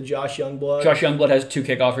 We get it to Josh Youngblood. Josh Youngblood has 2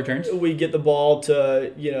 kickoff returns. We get the ball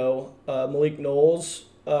to, Malik Knowles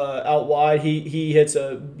out wide. He hits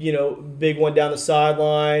a, big one down the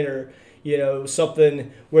sideline or,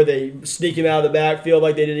 something where they sneak him out of the backfield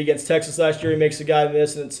like they did against Texas last year. He makes the guy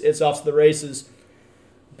miss, and it's off to the races.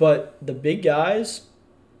 But the big guys,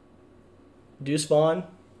 Deuce Vaughn,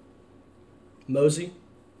 Mosey,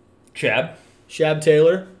 Shab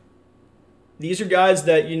Taylor, these are guys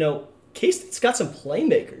that, K-State's got some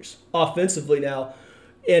playmakers offensively now.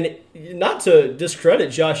 And not to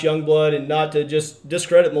discredit Josh Youngblood and not to just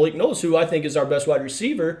discredit Malik Knowles, who I think is our best wide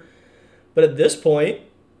receiver, but at this point,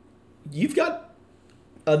 you've got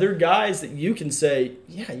other guys that you can say,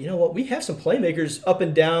 yeah, you know what, we have some playmakers up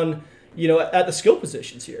and down, at the skill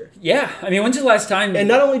positions here. Yeah, when's the last time? And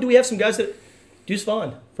not only do we have some guys that, Deuce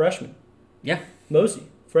Vaughn, freshman. Yeah. Mosey,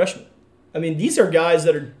 freshman. These are guys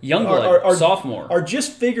that are Youngblood, sophomore, are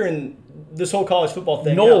just figuring this whole college football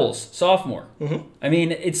thing Knowles, out. sophomore.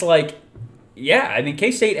 It's like,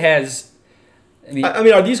 K-State has.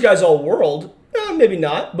 Are these guys all world? Maybe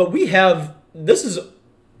not, but we have.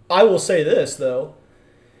 I will say this though,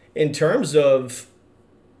 in terms of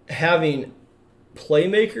having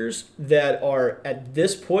playmakers that are at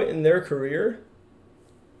this point in their career,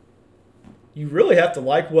 you really have to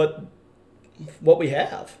like what we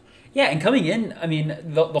have. Yeah, and coming in,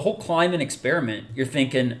 the whole Kleiman experiment, you're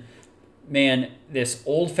thinking, man, this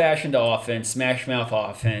old-fashioned offense, smash-mouth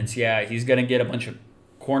offense, yeah, he's going to get a bunch of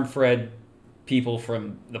corn-fed people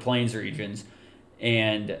from the Plains regions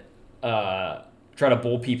and try to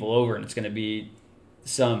bowl people over, and it's going to be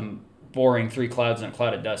some boring 3 yards in a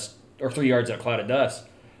cloud of dust.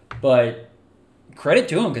 But credit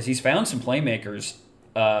to him because he's found some playmakers.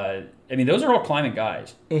 Those are all Kleiman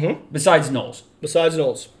guys. Besides Knowles.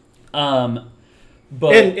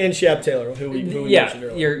 But and Shab Taylor, who we mentioned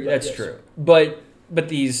earlier. That's true. But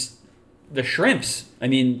these the Shrimps. I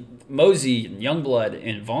mean, Mosey and Youngblood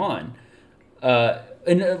and Vaughn.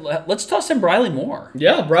 Let's toss in Briley Moore.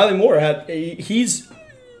 Yeah, Briley Moore he's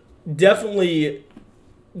definitely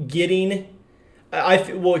getting.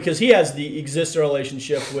 Because he has the existing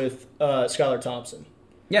relationship with Skylar Thompson.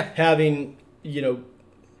 Yeah, having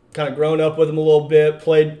kind of grown up with him a little bit,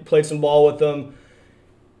 played some ball with him.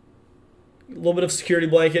 A little bit of security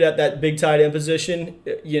blanket at that big tight end position.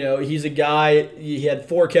 He's a guy. He had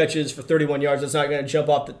 4 catches for 31 yards. That's not going to jump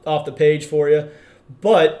off the page for you,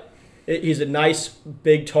 but he's a nice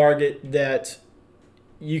big target that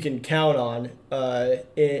you can count on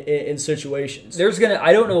in situations.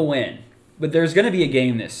 I don't know when, but there's gonna be a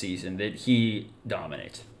game this season that he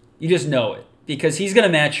dominates. You just know it because he's gonna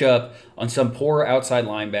match up on some poor outside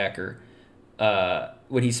linebacker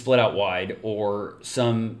when he's split out wide, or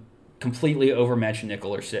some completely overmatched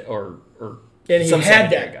nickel or and some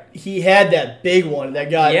he had that big one, that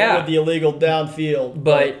guy with the illegal downfield.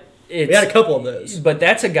 But we had a couple of those. But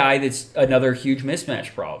that's a guy that's another huge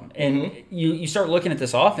mismatch problem. And you start looking at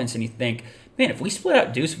this offense and you think, man, if we split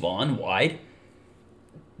out Deuce Vaughn wide,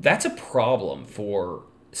 that's a problem for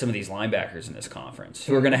some of these linebackers in this conference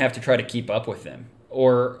who are going to have to try to keep up with them.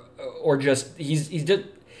 Or just he's just.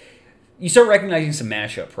 You start recognizing some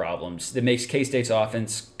matchup problems that makes K-State's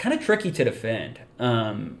offense kind of tricky to defend.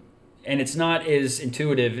 And it's not as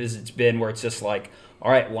intuitive as it's been, where it's just like,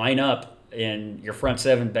 all right, line up, and your front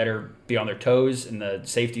seven better be on their toes, and the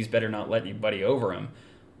safeties better not let anybody over them,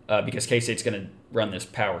 because K-State's going to run this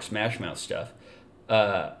power smash mouth stuff.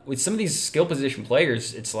 With some of these skill position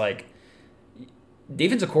players, it's like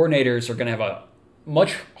defensive coordinators are going to have a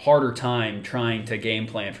much harder time trying to game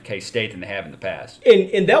plan for K-State than they have in the past.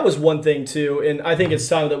 And that was one thing, too, and I think it's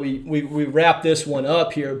time that we wrap this one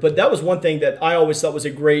up here, but that was one thing that I always thought was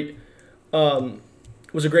a great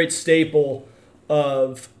staple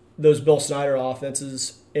of those Bill Snyder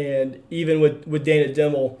offenses, and even with Dana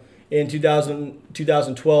Dimmel in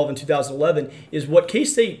 2012 and 2011, is what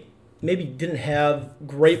K-State maybe didn't have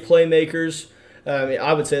great playmakers.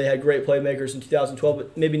 I would say they had great playmakers in 2012,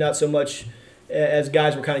 but maybe not so much as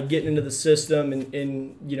guys were kind of getting into the system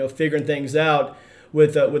and figuring things out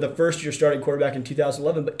with a first-year starting quarterback in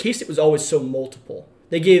 2011. But K-State was always so multiple.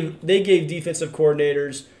 They gave defensive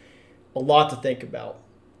coordinators a lot to think about.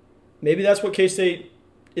 Maybe that's what K-State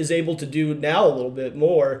is able to do now a little bit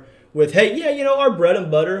more with, our bread and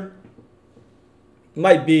butter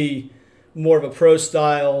might be more of a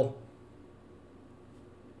pro-style,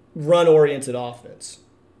 run-oriented offense.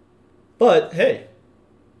 But, hey,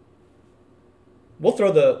 we'll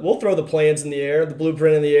throw the plans in the air, the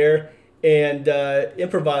blueprint in the air, and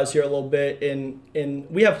improvise here a little bit, and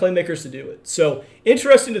we have playmakers to do it. So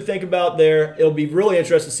interesting to think about there. It'll be really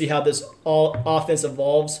interesting to see how this offense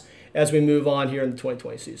evolves as we move on here in the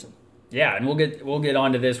 2020 season. Yeah, and we'll get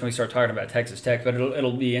onto this when we start talking about Texas Tech, but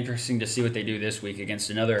it'll be interesting to see what they do this week against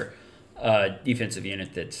another defensive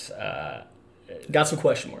unit that's got some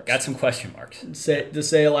question marks. To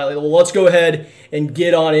say it lightly. Well, let's go ahead and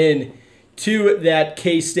get on in to that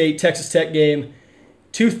K-State Texas Tech game,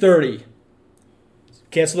 2:30.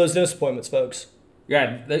 Cancel those dentist appointments, folks.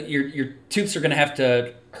 Yeah, your tooths are going to have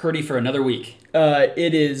to hurt you for another week.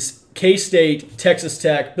 It is K-State, Texas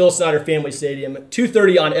Tech, Bill Snyder Family Stadium,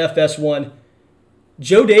 2:30 on FS1.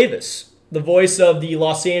 Joe Davis, the voice of the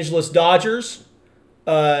Los Angeles Dodgers,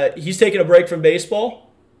 he's taking a break from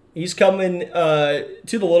baseball. He's coming to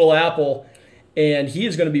the Little Apple, and he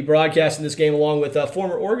is going to be broadcasting this game along with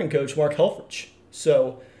former Oregon coach Mark Helfrich.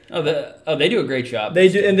 So, they do a great job. They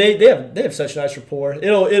do, and they have such nice rapport.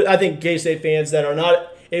 I think K-State fans that are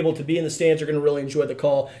not able to be in the stands are going to really enjoy the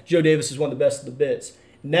call. Joe Davis is one of the best of the bits.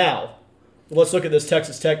 Now, let's look at this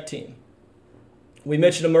Texas Tech team. We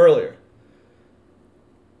mentioned them earlier.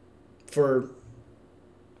 For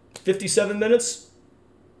 57 minutes,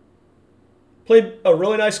 played a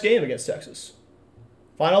really nice game against Texas.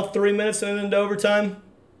 Final 3 minutes and into overtime,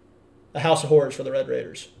 a house of horrors for the Red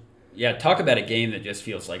Raiders. Yeah, talk about a game that just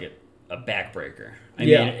feels like a backbreaker. I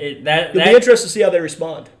mean, it'll be interesting to see how they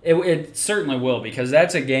respond. It certainly will, because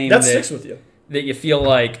that's a game that sticks with you. That you feel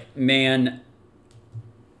like, man,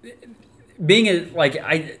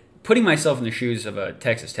 putting myself in the shoes of a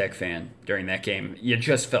Texas Tech fan during that game, you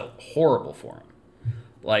just felt horrible for them.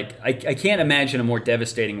 Like, I can't imagine a more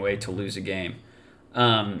devastating way to lose a game.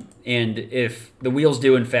 And if the wheels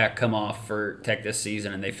do in fact come off for Tech this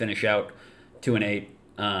season and they finish out 2-8,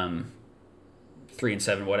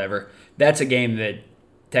 3-7, whatever, that's a game that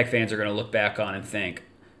Tech fans are going to look back on and think,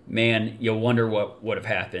 man, you'll wonder what would have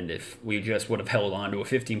happened if we just would have held on to a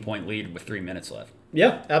 15-point lead with 3 minutes left.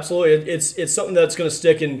 Yeah, absolutely. It's something that's going to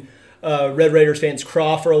stick in Red Raiders fans'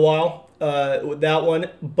 craw for a while. with that one.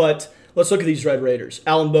 But let's look at these Red Raiders.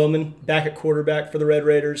 Alan Bowman back at quarterback for the Red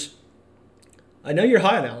Raiders. I know you're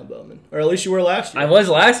high on Alan Bowman, or at least you were last year. I was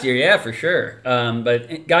last year, yeah, for sure. But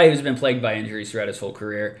a guy who's been plagued by injuries throughout his whole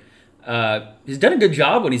career. He's done a good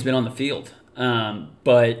job when he's been on the field. And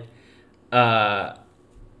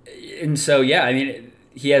so, yeah, I mean,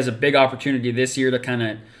 he has a big opportunity this year to kind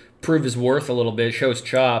of prove his worth a little bit, show his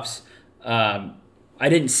chops. I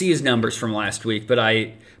didn't see his numbers from last week, but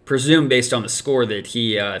I presume based on the score that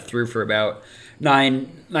he threw for about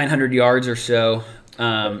 900 yards or so.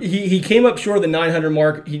 He came up short of the 900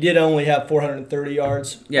 mark. He did only have 430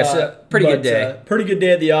 yards. Yes, pretty good day. Pretty good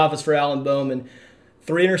day at the office for Alan Bowman.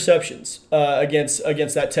 3 interceptions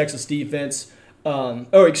against that Texas defense.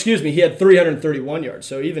 He had 331 yards,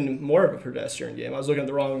 so even more of a pedestrian game. I was looking at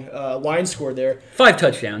the wrong line score there. 5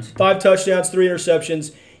 touchdowns. 5 touchdowns, 3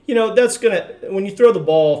 interceptions. You know, that's when you throw the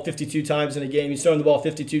ball 52 times in a game, he's thrown the ball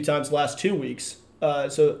 52 times the last 2 weeks.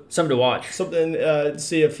 So something to watch. Something to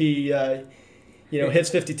see if he hits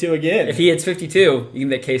 52 again. If he hits 52, you can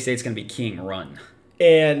bet K-State's going to be king run.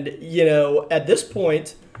 And, at this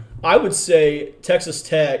point, I would say Texas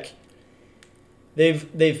Tech,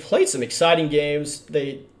 they've played some exciting games.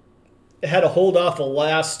 They had a hold off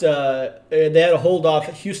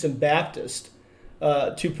Houston Baptist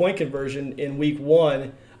 2-point conversion in week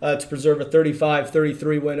 1 to preserve a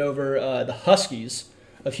 35-33 win over the Huskies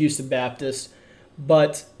of Houston Baptist.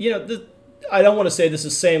 But, I don't want to say this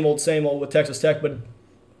is same old with Texas Tech, but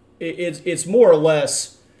it's more or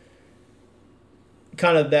less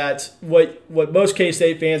kind of that what most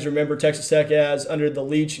K-State fans remember Texas Tech as under the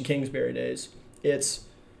Leach and Kingsbury days.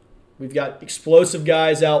 We've got explosive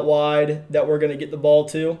guys out wide that we're going to get the ball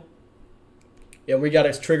to, and we got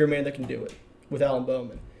a trigger man that can do it with Alan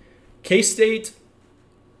Bowman. K-State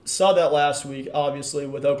saw that last week, obviously,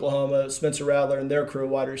 with Oklahoma, Spencer Rattler, and their crew of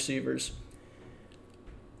wide receivers.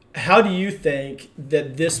 How do you think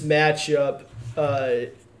that this matchup?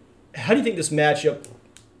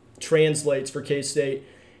 Translates for K-State?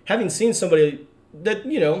 Having seen somebody that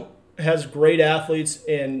has great athletes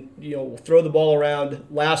and will throw the ball around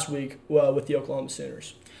last week with the Oklahoma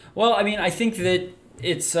Sooners. Well, I mean, I think that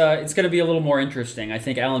it's going to be a little more interesting. I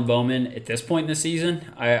think Alan Bowman at this point in the season,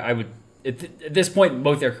 I would at this point in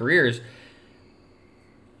both their careers.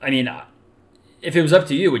 I mean, if it was up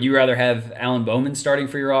to you, would you rather have Alan Bowman starting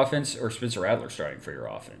for your offense or Spencer Rattler starting for your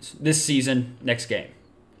offense this season, next game?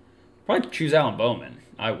 Probably choose Alan Bowman.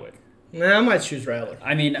 I would. Nah, I might choose Rattler.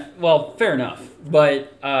 I mean, well, fair enough.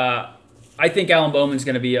 But I think Alan Bowman's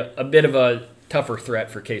going to be a bit of a tougher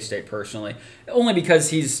threat for K-State personally, only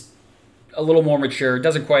because he's a little more mature,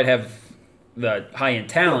 doesn't quite have the high-end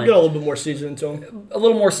talent. Got a little bit more seasoning to him. A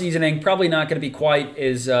little more seasoning. Probably not going to be quite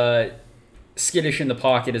as skittish in the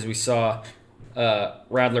pocket as we saw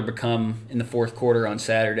Rattler become in the fourth quarter on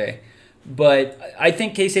Saturday. But I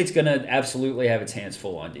think K-State's going to absolutely have its hands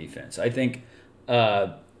full on defense. I think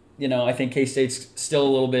K-State's still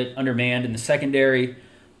a little bit undermanned in the secondary,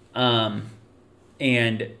 and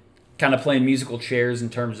kind of playing musical chairs in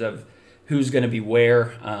terms of who's going to be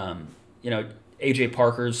where. A.J.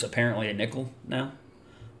 Parker's apparently a nickel now.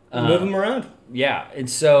 Move him around. Yeah, and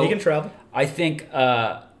so he can travel. I think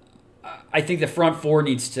the front four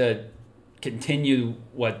needs to continue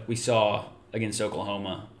what we saw against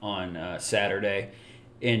Oklahoma on Saturday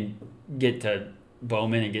and get to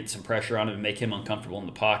Bowman and get some pressure on him and make him uncomfortable in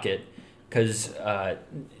the pocket, because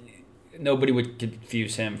nobody would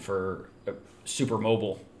confuse him for a super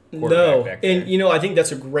mobile quarterback back there. And I think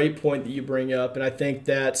that's a great point that you bring up, and I think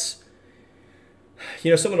that's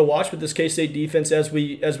something to watch with this K-State defense as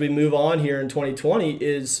we move on here in 2020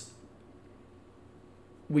 is,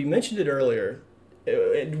 we mentioned it earlier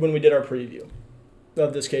when we did our preview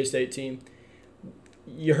of this K-State team.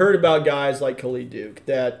 You heard about guys like Khalid Duke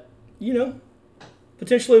that,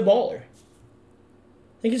 potentially a baller.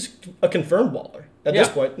 I think he's a confirmed baller at this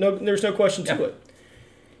point. No, there's no question to it.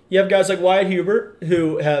 You have guys like Wyatt Hubert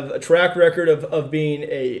who have a track record of being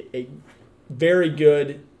a very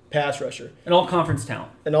good pass rusher. An all-conference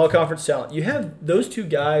talent. You have those two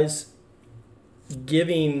guys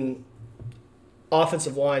giving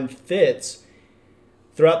offensive line fits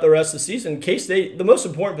throughout the rest of the season. K-State, the most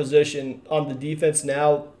important position on the defense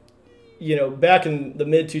now, back in the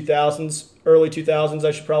mid-2000s, early 2000s,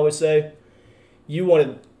 I should probably say, you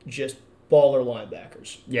wanted just baller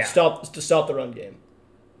linebackers. Yeah. To stop the run game.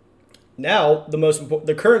 Now,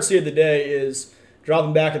 the currency of the day is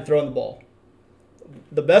dropping back and throwing the ball.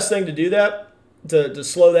 The best thing to do that, to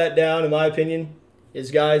slow that down, in my opinion,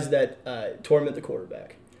 is guys that torment the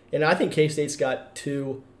quarterback. And I think K-State's got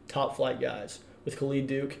two top-flight guys with Khalid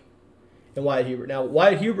Duke and Wyatt Hubert. Now,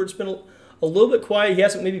 Wyatt Hubert's been a little bit quiet. He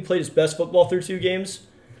hasn't maybe played his best football through 2 games,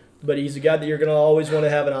 but he's a guy that you're going to always want to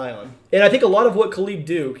have an eye on. And I think a lot of what Khalid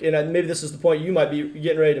Duke, and maybe this is the point you might be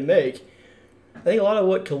getting ready to make, I think a lot of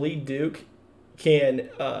what Khalid Duke can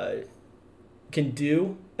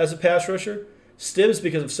do as a pass rusher stems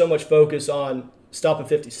because of so much focus on stopping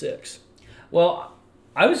 56. Well,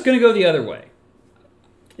 I was going to go the other way.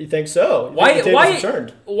 You think so?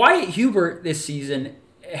 Wyatt Hubert this season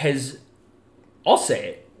has, I'll say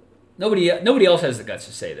it, nobody else has the guts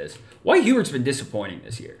to say this. Wyatt Hubert's been disappointing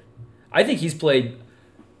this year. I think he's played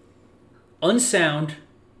unsound.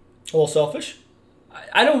 A little selfish?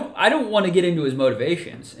 I don't want to get into his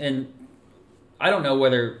motivations, and I don't know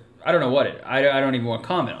what I don't even want to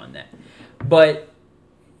comment on that. But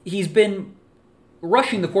he's been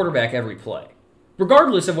rushing the quarterback every play,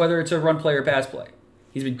 regardless of whether it's a run play or pass play.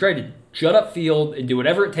 He's been trying to jut up field and do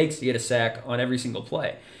whatever it takes to get a sack on every single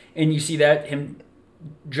play. And you see that, him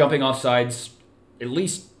jumping off sides at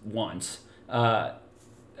least once.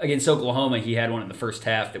 Against Oklahoma, he had one in the first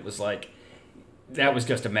half that was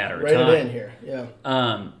just a matter of time. Right in here, yeah.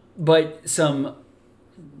 But some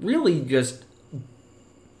really just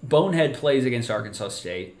bonehead plays against Arkansas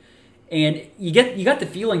State. And you got the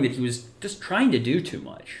feeling that he was just trying to do too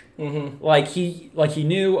much. Mm-hmm. Like he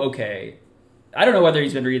knew, okay, I don't know whether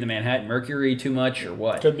he's been reading the Manhattan Mercury too much or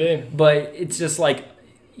what. Could be. But it's just like,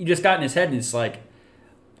 he just got in his head and it's like,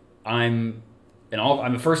 I'm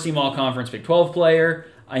a first-team All-Conference Big 12 player.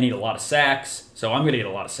 I need a lot of sacks, so I'm going to get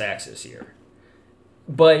a lot of sacks this year.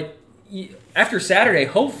 But after Saturday,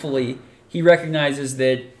 hopefully, he recognizes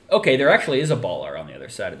that, okay, there actually is a baller on the other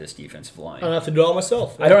side of this defensive line. I don't have to do it all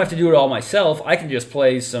myself. I don't have to do it all myself. I can just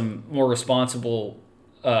play some more responsible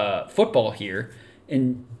football here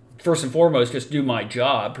and first and foremost just do my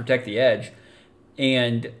job, protect the edge,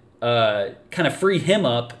 and kind of free him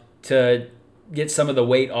up to get some of the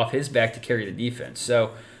weight off his back to carry the defense.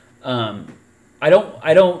 So I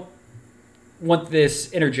don't want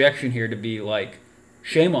this interjection here to be like,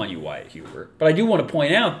 shame on you, Wyatt Hubert. But I do want to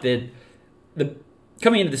point out that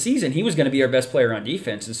coming into the season, he was going to be our best player on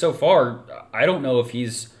defense. And so far, I don't know if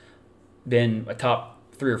he's been a top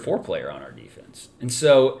 3 or 4 player on our defense. And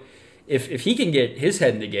so if he can get his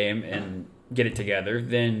head in the game and get it together,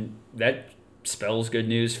 then that spells good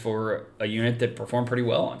news for a unit that performed pretty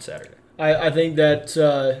well on Saturday. I think that's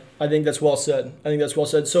well said.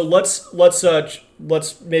 So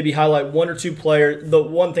let's maybe highlight 1 or 2 players. The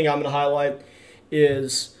one thing I'm going to highlight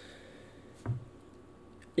is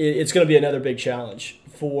it's going to be another big challenge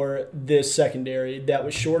for this secondary that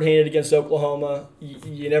was shorthanded against Oklahoma.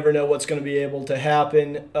 You never know what's going to be able to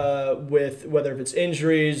happen with whether it's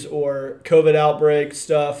injuries or COVID outbreak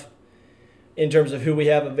stuff in terms of who we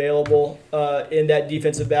have available in that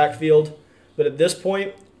defensive backfield. But at this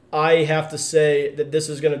point, I have to say that this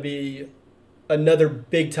is going to be another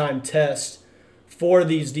big-time test for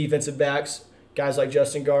these defensive backs, guys like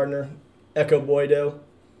Justin Gardner, Echo Boydo,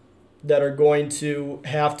 that are going to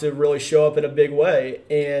have to really show up in a big way.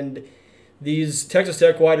 And these Texas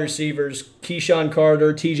Tech wide receivers, Keyshawn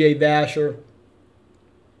Carter, TJ Basher,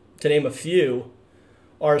 to name a few,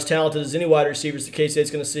 are as talented as any wide receivers that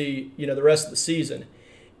K-State's going to see, the rest of the season.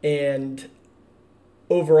 And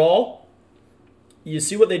overall, you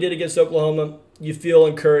see what they did against Oklahoma, you feel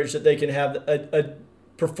encouraged that they can have a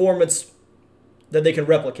performance, that they can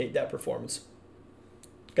replicate that performance.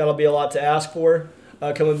 Got to be a lot to ask for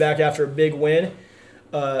coming back after a big win,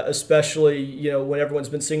 especially when everyone's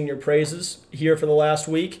been singing your praises here for the last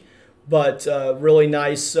week. But really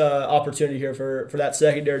nice opportunity here for that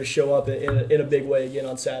secondary to show up in a big way again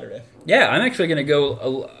on Saturday. Yeah, I'm actually going to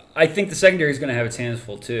go. I think the secondary is going to have its hands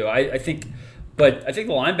full too. I think the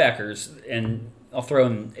linebackers, and I'll throw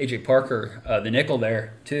in A.J. Parker, the nickel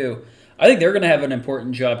there too. I think they're going to have an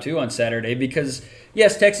important job too on Saturday because,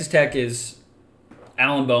 yes, Texas Tech is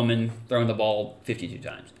Alan Bowman throwing the ball 52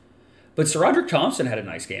 times. But SaRodorick Thompson had a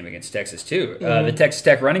nice game against Texas too. The Texas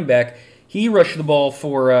Tech running back, he rushed the ball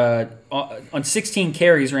for on 16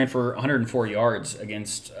 carries, ran for 104 yards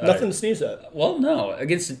against nothing to sneeze at. Well, no,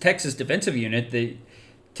 against the Texas defensive unit.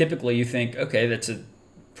 Typically you think, okay, that's a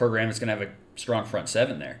program that's going to have a strong front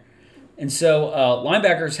seven there. And so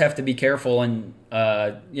linebackers have to be careful and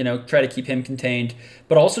try to keep him contained,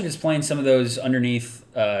 but also just playing some of those underneath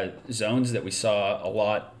zones that we saw a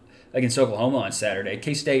lot against Oklahoma on Saturday.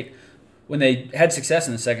 K-State, when they had success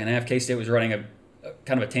in the second half, K-State was running a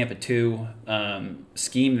kind of a Tampa 2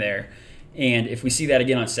 scheme there. And if we see that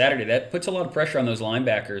again on Saturday, that puts a lot of pressure on those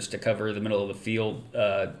linebackers to cover the middle of the field,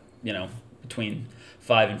 between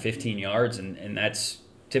 5 and 15 yards, and that's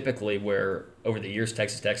typically where, over the years,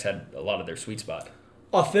 Texas Tech's had a lot of their sweet spot.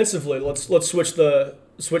 Offensively, let's switch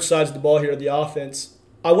sides of the ball here. The offense.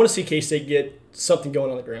 I want to see K-State get something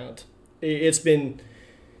going on the ground. It's been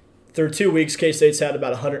through 2 weeks. K-State's had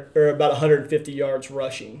about 150 yards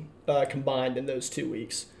rushing combined in those 2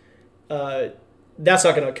 weeks. That's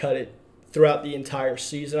not going to cut it throughout the entire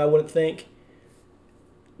season, I wouldn't think.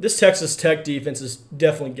 This Texas Tech defense is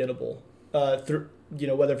definitely gettable. Through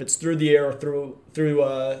whether if it's through the air or through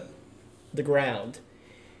the ground.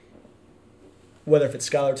 Whether if it's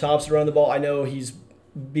Skylar Thompson running the ball, I know he's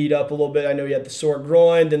beat up a little bit. I know he had the sore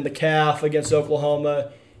groin, then the calf against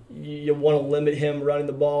Oklahoma. You want to limit him running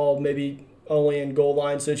the ball, maybe only in goal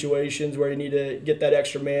line situations where you need to get that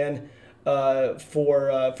extra man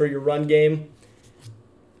for your run game.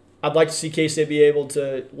 I'd like to see K-State be able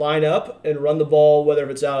to line up and run the ball, whether if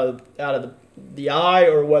it's out of the eye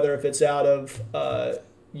or whether if it's out of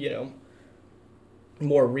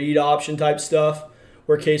more read option type stuff,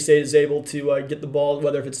 where K-State is able to get the ball,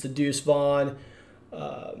 whether if it's to Deuce Vaughn,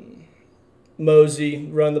 Mosey,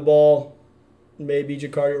 run the ball. Maybe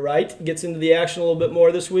Jacardi Wright gets into the action a little bit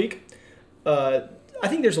more this week. I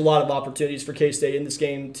think there's a lot of opportunities for K-State in this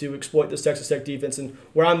game to exploit this Texas Tech defense, and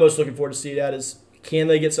where I'm most looking forward to see that is, can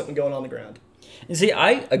they get something going on the ground? And see,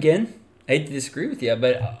 I hate to disagree with you,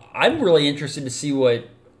 but I'm really interested to see what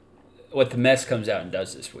the mess comes out and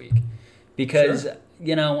does this week. Because,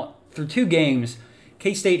 through 2 games,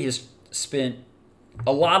 K-State has spent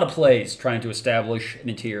a lot of plays trying to establish an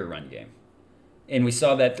interior run game. And we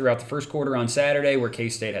saw that throughout the first quarter on Saturday, where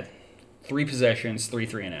K-State had 3 possessions, 3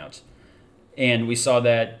 3-and-outs. And we saw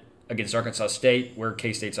that against Arkansas State, where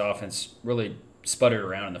K-State's offense really sputtered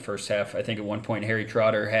around in the first half. I think at one point Harry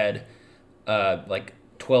Trotter had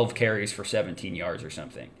 12 carries for 17 yards or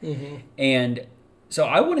something. Mm-hmm. And so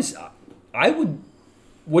I wouldn't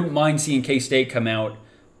mind seeing K-State come out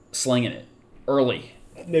slinging it early.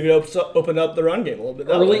 Maybe open up the run game a little bit.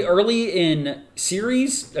 Early in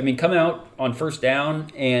series, come out on first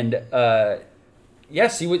down and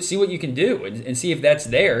see what you can do and see if that's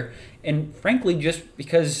there. And frankly, just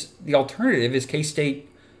because the alternative is K-State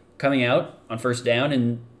coming out on first down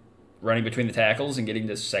and running between the tackles and getting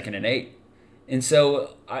to 2nd and 8. And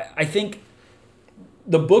so I think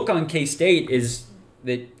the book on K-State is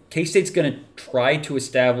that K-State's going to try to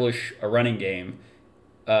establish a running game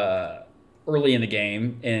early in the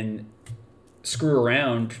game and screw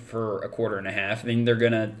around for a quarter and a half. They're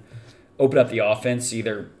going to open up the offense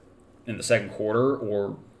either in the second quarter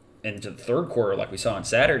or into the third quarter like we saw on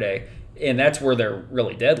Saturday, and that's where they're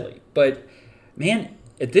really deadly. But, man,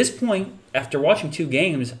 at this point, after watching 2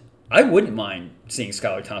 games, I wouldn't mind seeing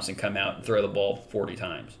Skylar Thompson come out and throw the ball 40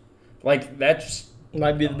 times. That's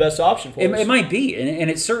might be the best option for us. It might be, and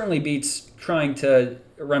it certainly beats trying to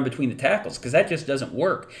run between the tackles because that just doesn't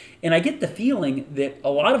work. And I get the feeling that a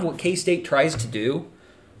lot of what K-State tries to do,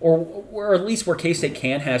 or at least where K-State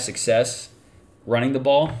can have success running the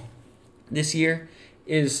ball this year,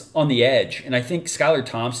 is on the edge. And I think Skylar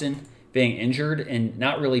Thompson being injured and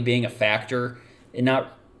not really being a factor and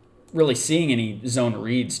not really seeing any zone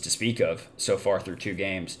reads to speak of so far through 2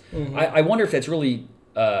 games. Mm-hmm. I wonder if that's really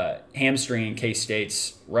hamstringing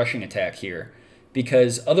K-State's rushing attack here,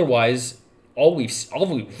 because otherwise all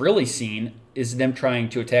we've really seen is them trying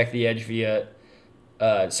to attack the edge via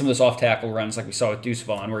some of those off-tackle runs like we saw with Deuce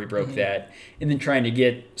Vaughn where he broke that, and then trying to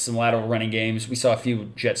get some lateral running games. We saw a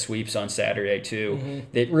few jet sweeps on Saturday too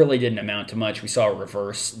that really didn't amount to much. We saw a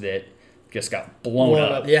reverse that just got blown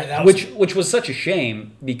up. Yeah, which was such a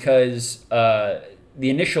shame because the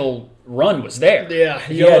initial run was there. Yeah,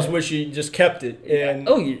 you almost wish he just kept it. And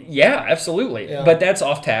yeah, absolutely. Yeah. But that's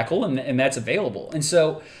off tackle and that's available. And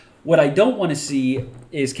so what I don't want to see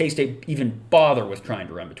is K-State even bother with trying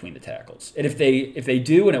to run between the tackles. And if they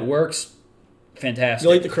do and it works, fantastic.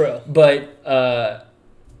 You'll eat the crow. But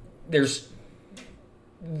there's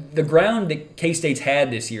the ground that K-State's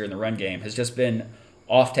had this year in the run game has just been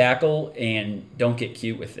off tackle and don't get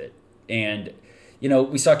cute with it. And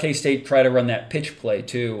we saw K-State try to run that pitch play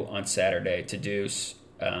too on Saturday to Deuce,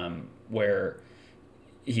 where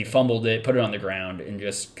he fumbled it, put it on the ground, and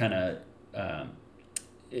just kind of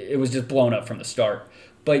it was just blown up from the start.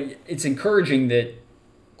 But it's encouraging that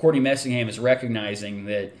Courtney Messingham is recognizing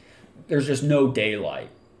that there's just no daylight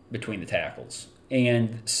between the tackles.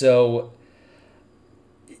 And so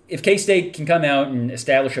if K-State can come out and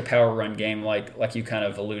establish a power run game like you kind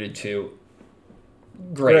of alluded to,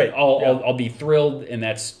 great. I'll be thrilled, and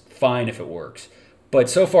that's fine if it works. But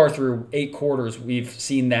so far through 8 quarters, we've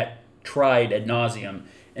seen that tried ad nauseum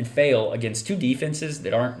and fail against 2 defenses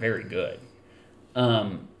that aren't very good.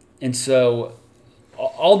 And so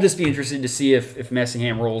I'll just be interested to see if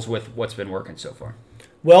Messingham rolls with what's been working so far.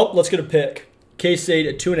 Well, let's get a pick. K-State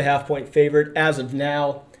a 2.5-point favorite as of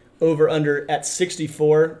now. Over under at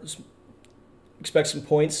 64. Expect some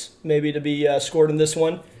points maybe to be scored in this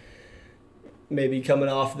one. Maybe coming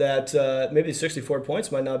off that, maybe 64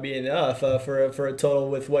 points might not be enough for a total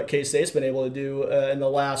with what K-State's been able to do in the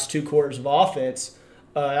last 2 quarters of offense.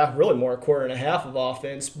 Really more a quarter and a half of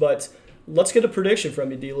offense. But let's get a prediction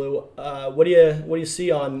from you, D-Lou. What do you see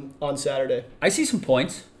on Saturday? I see some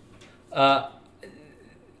points.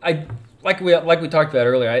 Like we talked about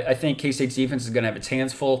earlier, I think K-State's defense is going to have its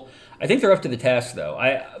hands full. I think they're up to the task, though.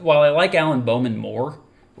 While I like Alan Bowman more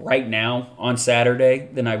right now on Saturday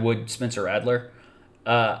than I would Spencer Adler,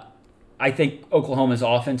 I think Oklahoma's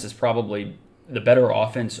offense is probably the better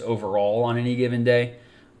offense overall on any given day.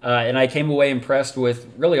 And I came away impressed with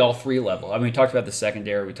really all 3 levels. I mean, we talked about the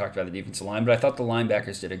secondary, we talked about the defensive line, but I thought the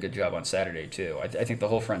linebackers did a good job on Saturday, too. I think the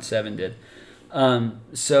whole front 7 did.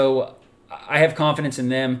 So I have confidence in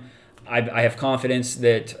them. I have confidence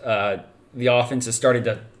that the offense has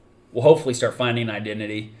will hopefully start finding an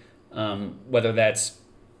identity, whether that's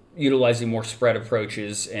utilizing more spread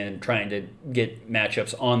approaches and trying to get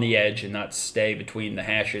matchups on the edge and not stay between the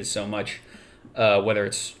hashes so much, whether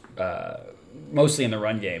it's mostly in the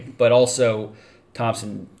run game, but also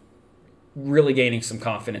Thompson really gaining some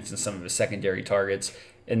confidence in some of his secondary targets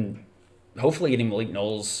and hopefully getting Malik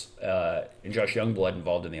Knowles and Josh Youngblood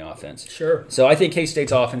involved in the offense. Sure. So I think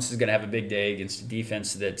K-State's offense is going to have a big day against a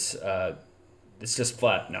defense that's just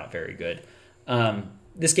flat not very good.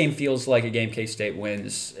 This game feels like a game K-State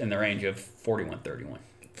wins in the range of 41-31.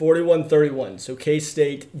 41-31. So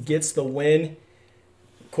K-State gets the win.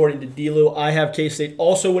 According to D-Lou, I have K-State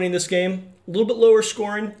also winning this game. A little bit lower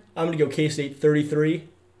scoring. I'm going to go K-State 33.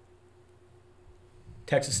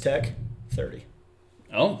 Texas Tech 30.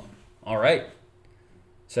 Oh, all right.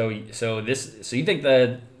 So you think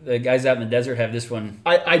the guys out in the desert have this one?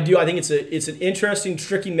 I do. I think it's an interesting,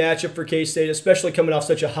 tricky matchup for K-State, especially coming off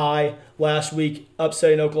such a high last week,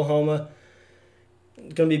 upsetting Oklahoma.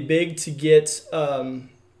 It's going to be big to get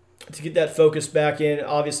that focus back in.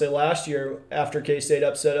 Obviously, last year after K-State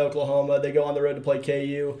upset Oklahoma, they go on the road to play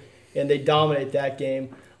KU, and they dominate that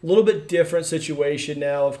game. A little bit different situation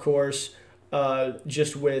now, of course,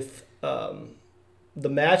 just with the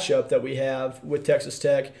matchup that we have with Texas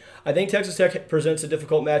Tech. I think Texas Tech presents a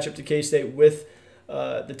difficult matchup to K-State with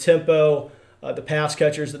the tempo, the pass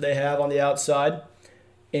catchers that they have on the outside.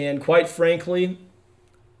 And quite frankly,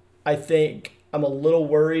 I think I'm a little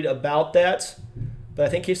worried about that, but I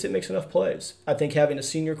think K-State makes enough plays. I think having a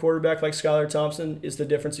senior quarterback like Skylar Thompson is the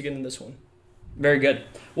difference again in this one. Very good.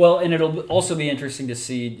 Well, and it'll also be interesting to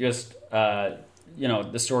see just the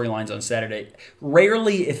storylines on Saturday.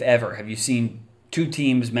 Rarely, if ever, have you seen 2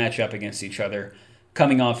 teams match up against each other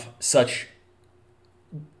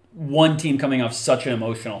one team coming off such an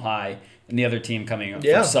emotional high and the other team coming off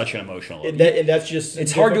from such an emotional low. And that's just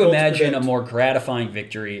it's hard to imagine a more gratifying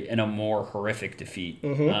victory and a more horrific defeat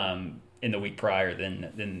in the week prior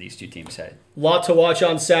than these 2 teams had. Lot to watch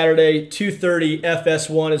on Saturday. 2:30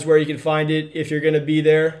 FS1 is where you can find it if you're going to be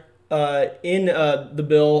there in the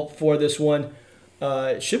bill for this one.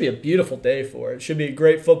 It should be a beautiful day for it. It should be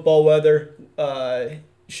great football weather.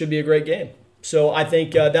 Should be a great game. So I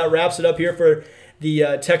think that wraps it up here for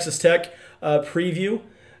the Texas Tech preview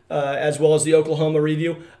as well as the Oklahoma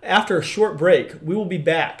review. After a short break, we will be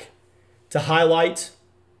back to highlight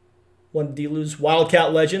one of D-Lou's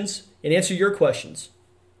Wildcat Legends and answer your questions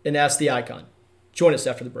and Ask the Icon. Join us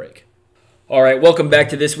after the break. All right, welcome back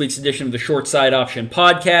to this week's edition of the Short Side Option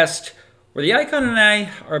Podcast, where the Icon and I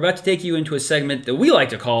are about to take you into a segment that we like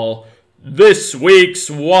to call This Week's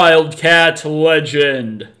Wildcat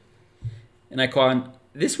Legend. And Icon,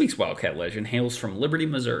 this week's Wildcat Legend hails from Liberty,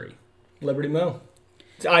 Missouri. Liberty Mo.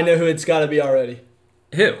 I know who it's got to be already.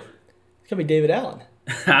 Who? It's going to be David Allen.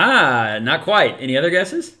 Not quite. Any other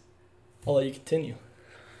guesses? I'll let you continue.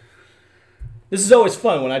 This is always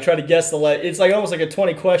fun when I try to guess it's like almost like a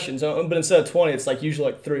 20 questions, but instead of 20, it's like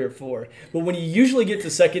usually like 3 or 4. But when you usually get to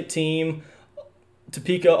second team,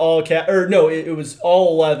 Topeka it was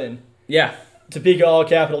all 11. Yeah. Topeka All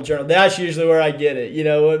Capital Journal. That's usually where I get it,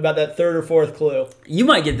 about that 3rd or 4th clue. You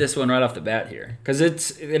might get this one right off the bat here, because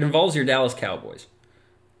it involves your Dallas Cowboys.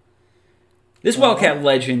 This Wildcat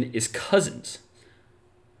legend is cousins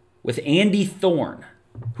with Andy Thorne,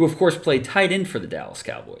 who of course played tight end for the Dallas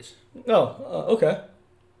Cowboys. Okay.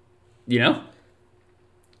 You know?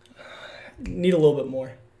 Need a little bit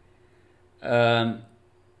more.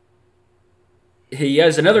 He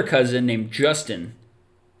has another cousin named Justin,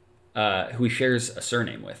 who he shares a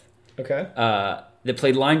surname with. Okay. That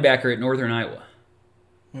played linebacker at Northern Iowa.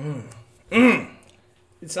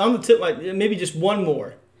 It's on the tip, maybe just one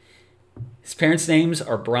more. His parents' names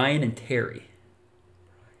are Brian and Terry.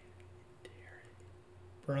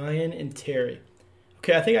 Brian and Terry.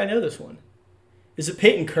 Okay, I think I know this one. Is it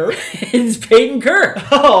Peyton Kirk? It's Peyton Kirk.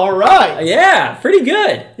 Oh, all right. Yeah, pretty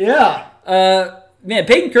good. Yeah. Man,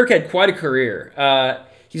 Peyton Kirk had quite a career.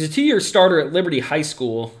 He's a 2-year starter at Liberty High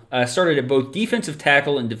School. Started at both defensive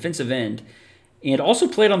tackle and defensive end, and also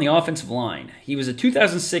played on the offensive line. He was a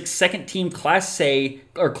 2006 second-team Class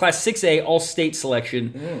 6A All-State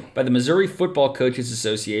selection by the Missouri Football Coaches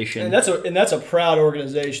Association. And that's a proud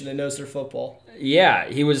organization that knows their football. Yeah,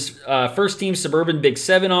 he was first-team Suburban Big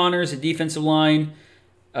 7 honors at defensive line.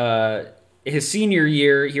 His senior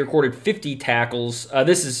year, he recorded 50 tackles.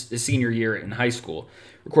 This is his senior year in high school.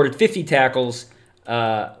 Recorded 50 tackles,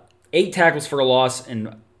 8 tackles for a loss,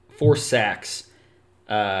 and 4 sacks.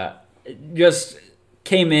 Just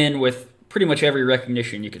came in with pretty much every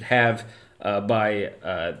recognition you could have by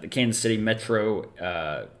the Kansas City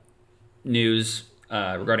Metro News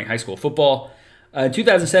regarding high school football. In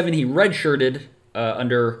 2007, he redshirted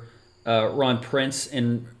under Ron Prince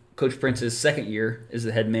in Coach Prince's second year as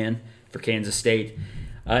the head man for Kansas State.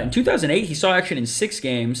 In 2008, he saw action in 6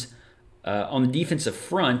 games on the defensive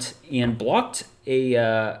front and blocked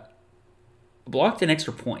an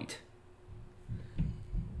extra point.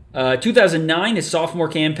 2009, his sophomore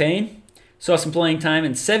campaign, saw some playing time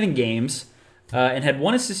in 7 games and had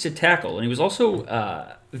 1 assisted tackle. And he was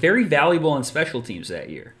also very valuable on special teams that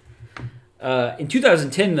year. In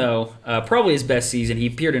 2010, though, probably his best season, he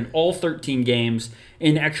appeared in all 13 games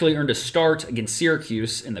and actually earned a start against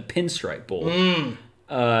Syracuse in the Pinstripe Bowl.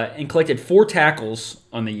 And collected 4 tackles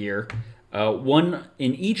on the year, 1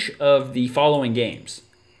 in each of the following games: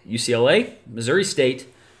 UCLA, Missouri State,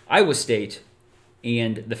 Iowa State,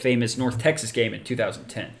 and the famous North Texas game in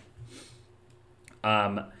 2010.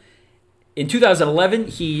 In 2011,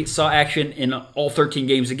 he saw action in all 13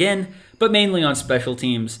 games again, but mainly on special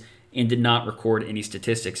teams, and did not record any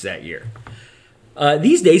statistics that year.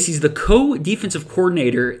 These days, he's the co-defensive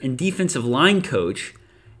coordinator and defensive line coach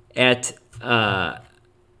at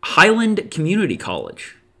Highland Community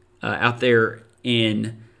College out there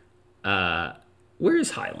in... where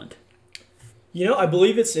is Highland? I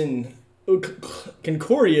believe it's in...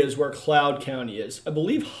 Concordia is where Cloud County is. I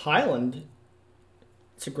believe Highland...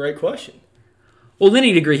 It's a great question. Well, in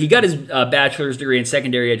any degree, he got his bachelor's degree in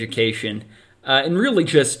secondary education, and really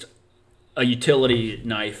just a utility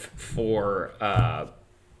knife for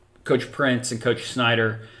Coach Prince and Coach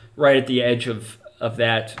Snyder, right at the edge of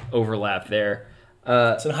that overlap there.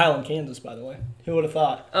 It's in Highland, Kansas, by the way. Who would have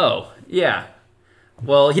thought? Oh, yeah.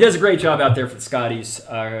 Well, he does a great job out there for the Scotties,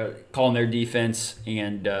 calling their defense,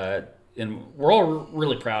 and we're all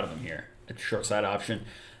really proud of him here at the short side option.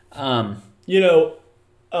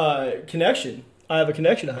 Connection. I have a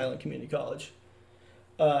connection to Highland Community College.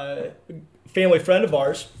 Family friend of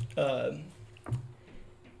ours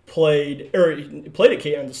played at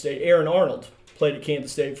Kansas State. Aaron Arnold played at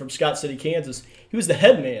Kansas State from Scott City, Kansas. He was the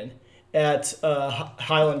head man at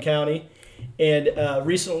Highland County, and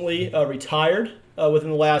recently retired. Within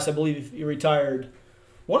the last, I believe he retired, I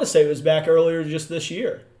want to say it was back earlier just this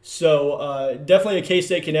year. So definitely a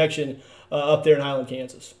K-State connection up there in Highland,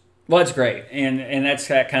 Kansas. Well, that's great, and that's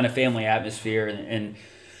that kind of family atmosphere, and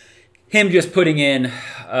him just putting in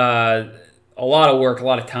a lot of work, a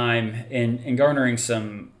lot of time, and garnering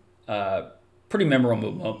some pretty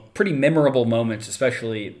memorable moments,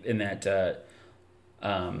 especially in that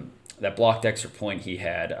blocked extra point he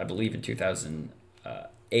had, I believe, in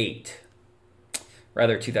 2008.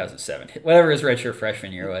 Rather 2007, whatever his redshirt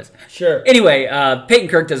freshman year was. Sure. Anyway, Peyton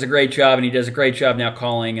Kirk does a great job, and he does a great job now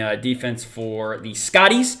calling defense for the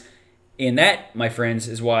Scotties. And that, my friends,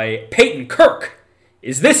 is why Peyton Kirk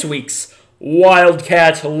is this week's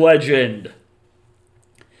Wildcat Legend.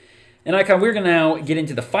 And Icon, we're going to now get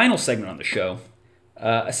into the final segment on the show,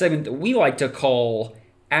 a segment that we like to call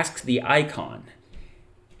Ask the Icon.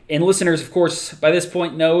 And listeners, of course, by this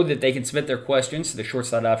point know that they can submit their questions to the Short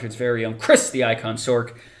Side Option's very own Chris the Icon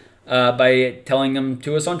Sork by telling them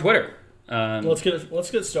to us on Twitter. Let's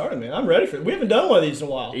get started, man. I'm ready for it. We haven't done one of these in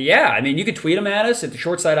a while. Yeah, I mean, you can tweet them at us at the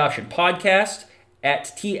Short Side Option Podcast, at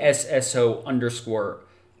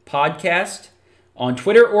TSSO_podcast on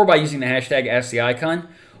Twitter, or by using the hashtag AskTheIcon,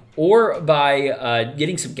 or by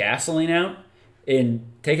getting some gasoline out and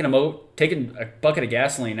taking a bucket of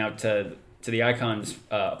gasoline out to the Icon's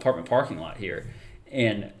apartment parking lot here,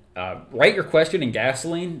 and write your question in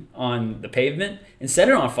gasoline on the pavement and set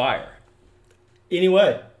it on fire.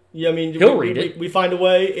 Anyway, yeah, I mean, he'll read it. We find a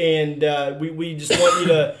way, and we just want you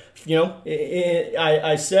to,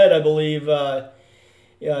 I said, I believe,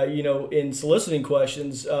 in soliciting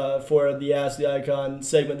questions for the Ask the Icon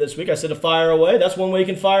segment this week, I said to fire away. That's one way you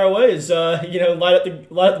can fire away is, light up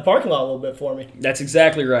the parking lot a little bit for me. That's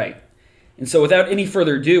exactly right. And so without any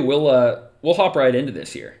further ado, we'll hop right into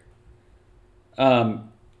this here.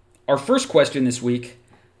 Our first question this week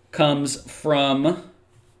comes from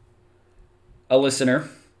a listener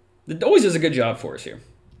that always does a good job for us here.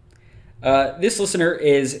 This listener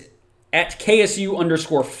is at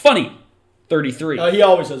KSU_funny33. He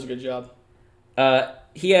always does a good job.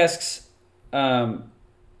 He asks, how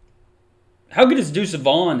good is Deuce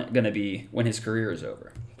Vaughn going to be when his career is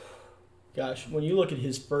over? Gosh, when you look at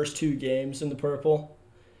his first 2 games in the purple,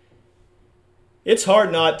 it's hard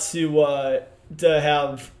not to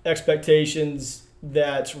have expectations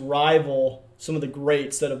that rival some of the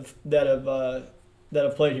greats that have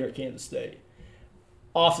played here at Kansas State.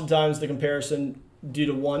 Oftentimes, the comparison due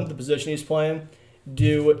to one, the position he's playing,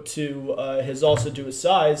 due to his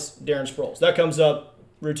size, Darren Sproles. That comes up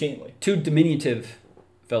routinely. 2 diminutive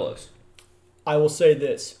fellows. I will say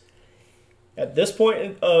this. At this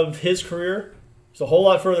point of his career, he's a whole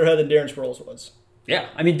lot further ahead than Darren Sproles was. Yeah,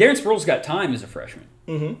 I mean, Darren Sproles got time as a freshman.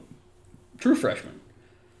 Mm-hmm. True freshman.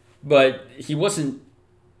 But he wasn't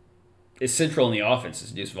as central in the offense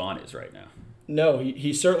as Deuce Vaughn is right now. No,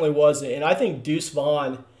 he certainly wasn't. And I think Deuce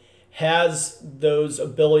Vaughn has those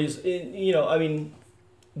abilities. Darren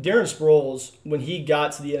Sproles, when he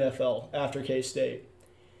got to the NFL after K-State,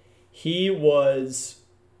 he was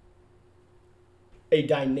a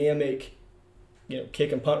dynamic,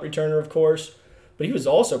 kick and punt returner, of course, but he was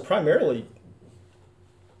also primarily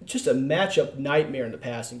just a matchup nightmare in the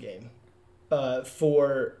passing game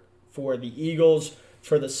for the Eagles,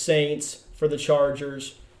 for the Saints, for the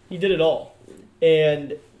Chargers. He did it all.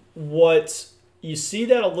 And what you see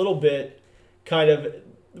that a little bit, kind of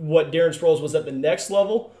what Darren Sproles was at the next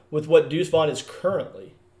level with what Deuce Vaughn is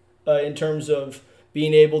currently in terms of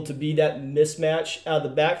being able to be that mismatch out of the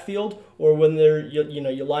backfield, or when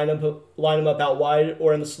you line them up out wide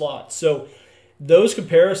or in the slot. So those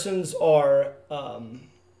comparisons are,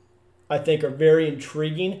 I think, are very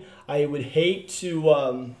intriguing. I would hate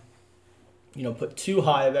to, put too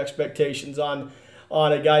high of expectations on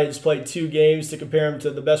a guy who's played 2 games to compare him to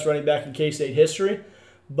the best running back in K-State history.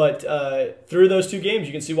 But through those 2 games,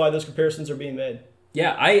 you can see why those comparisons are being made.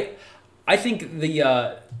 Yeah, I think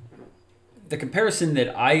the comparison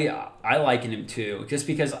that I liken him to, just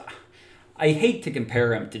because I hate to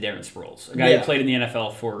compare him to Darren Sproles, a guy who played in the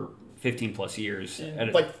NFL for 15 plus years.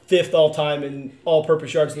 Like 5th all time in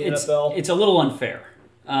all-purpose yards in the NFL. It's a little unfair.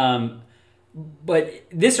 But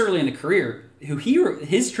this early in the career,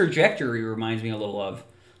 his trajectory reminds me a little of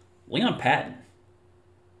Leon Patton.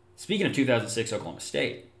 Speaking of 2006 Oklahoma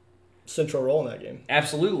State. Central role in that game.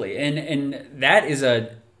 Absolutely. And that is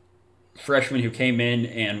a freshman who came in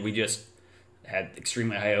and we just had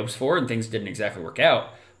extremely high hopes for, and things didn't exactly work out.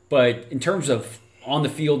 But in terms of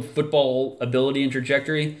on-the-field football ability and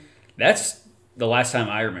trajectory, that's the last time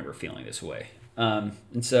I remember feeling this way. And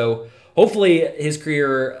so hopefully his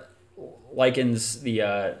career likens the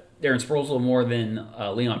Darren Sproles a little more than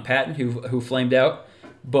Leon Patton, who flamed out.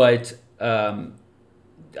 But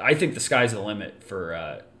I think the sky's the limit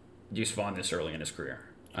for Deuce Vaughn this early in his career.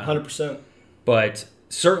 100%. But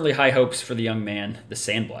certainly high hopes for the young man, the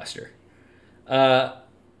Sandblaster.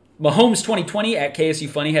 Mahomes 2020 at KSU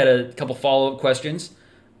Funny had a couple follow-up questions.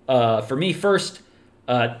 For me, first,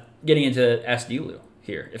 getting into Ask Delu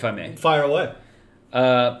here, if I may. Fire away.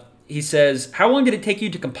 He says, how long did it take you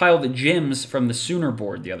to compile the gyms from the Sooner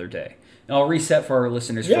board the other day? And I'll reset for our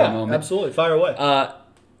listeners for a moment. Yeah, absolutely. Fire away.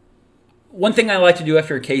 One thing I like to do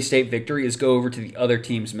after a K-State victory is go over to the other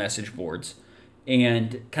team's message boards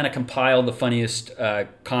and kind of compile the funniest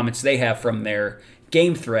comments they have from their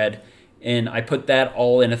game thread. And I put that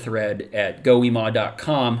all in a thread at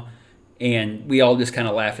goemaw.com, and we all just kind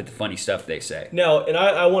of laugh at the funny stuff they say. Now, and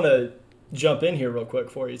I want to jump in here real quick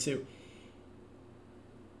for you, too.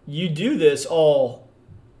 You do this all,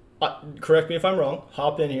 correct me if I'm wrong,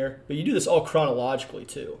 hop in here, but you do this all chronologically,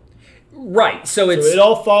 too. Right. So it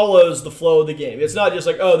all follows the flow of the game. It's not just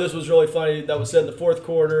like, oh, this was really funny that was said in the fourth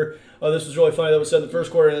quarter. Oh, this was really funny that was said in the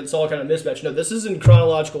first quarter, and it's all kind of mismatched. No, this is in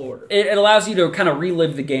chronological order. It allows you to kind of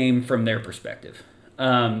relive the game from their perspective,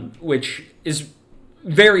 which is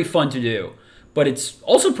very fun to do. But it's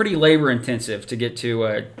also pretty labor-intensive to get to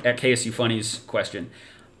at KSU Funny's question.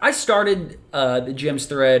 I started the Gems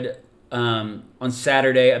thread on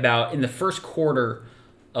Saturday about in the first quarter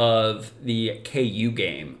of the KU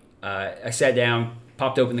game. I sat down,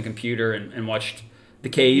 popped open the computer, and watched the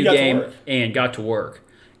KU game and got to work.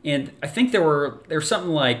 And I think there was something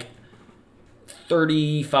like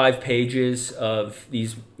 35 pages of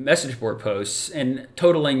these message board posts and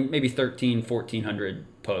totaling maybe 1,400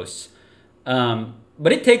 posts.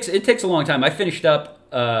 But it takes a long time. I finished up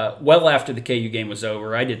well after the KU game was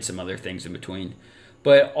over. I did some other things in between.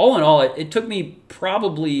 But all in all, it took me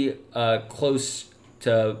probably close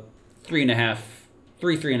to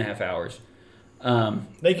 3.5 hours.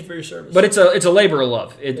 Thank you for your service. But it's a labor of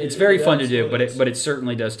love. It's very fun to do, is. but it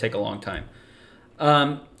certainly does take a long time.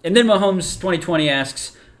 And then Mahomes 2020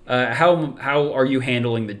 asks, how are you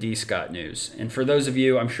handling the D. Scott news? And for those of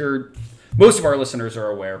you, I'm sure most of our listeners are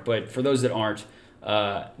aware, but for those that aren't,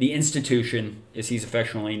 the institution, as he's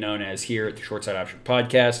affectionately known as here at the Short Side Option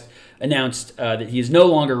Podcast, announced that he is no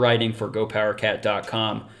longer writing for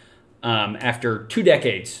GoPowerCat.com after 2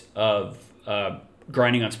 decades of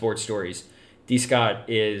grinding on sports stories. D. Scott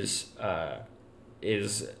is the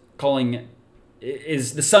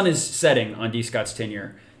sun is setting on D. Scott's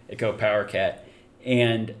tenure at GoPowerCat,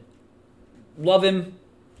 and love him,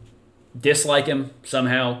 dislike him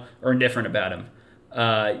somehow, or indifferent about him.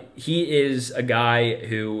 He is a guy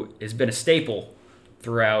who has been a staple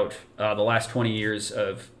throughout the last 20 years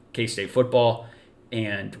of K-State football,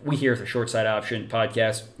 and we here at the Short Side Option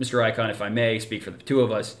Podcast, Mr. Icon, if I may speak for the two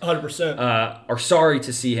of us, 100%, are sorry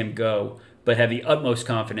to see him go, but have the utmost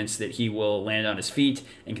confidence that he will land on his feet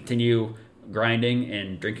and continue grinding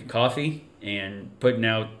and drinking coffee and putting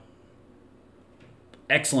out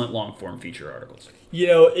excellent long-form feature articles.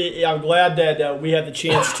 I'm glad that we had the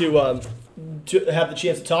chance to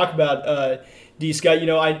talk about D. Scott.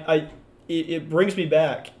 It brings me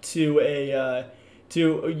back to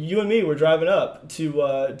you and me. We're driving up to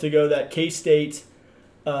go to that K-State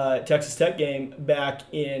Texas Tech game back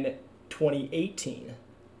in 2018,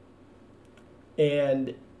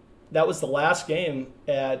 and that was the last game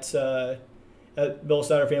at Bill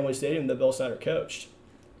Snyder Family Stadium that Bill Snyder coached.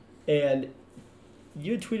 And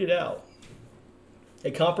you had tweeted out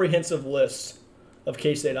a comprehensive list of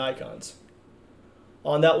K-State icons.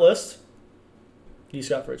 On that list, D.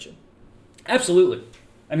 Scott Fritchen. Absolutely.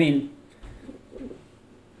 I mean,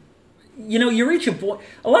 you reach a point.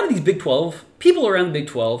 A lot of these Big 12 people around the Big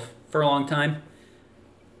 12 for a long time,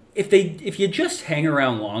 if you just hang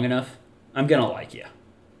around long enough, I'm gonna like you.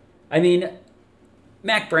 I mean,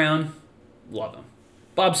 Mac Brown, love him.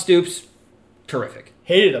 Bob Stoops, terrific.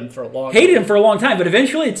 Hated him for a long time, but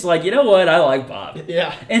eventually it's like, you know what? I like Bob.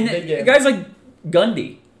 Yeah. And guys like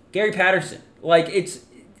Gundy, Gary Patterson, like it's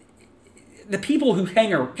the people who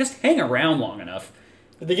hang around long enough.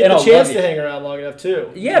 But they get the chance to hang around long enough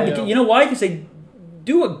too. Yeah, because you know why? Because they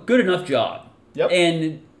do a good enough job. Yep.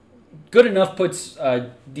 And good enough puts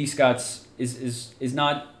D. Scott's is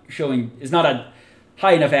not a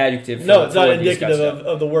high enough adjective. No, it's not indicative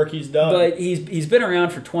of the work he's done. But he's been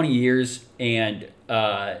around for 20 years, and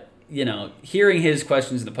hearing his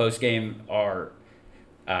questions in the post game are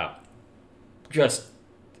just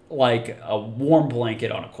like a warm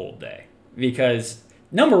blanket on a cold day. Because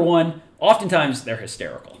number one, oftentimes they're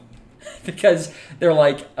hysterical because they're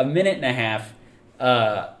like a minute and a half,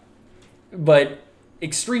 but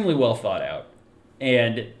extremely well thought out,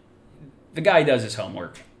 and the guy does his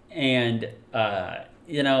homework, and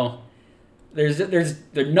there's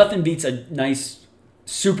nothing beats a nice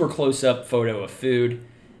super close up photo of food,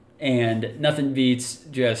 and nothing beats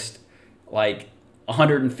just like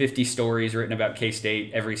 150 stories written about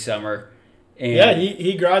K-State every summer. And yeah,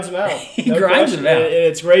 he grinds them out. He grinds them out. And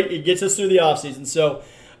it's great. It gets us through the offseason. So,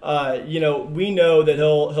 we know that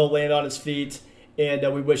he'll land on his feet, and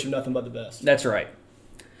we wish him nothing but the best. That's right.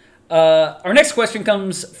 Our next question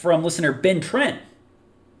comes from listener Ben Trent.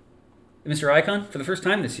 Mr. Icon, for the first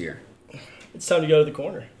time this year. It's time to go to the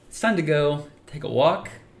corner. It's time to go take a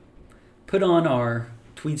walk, put on our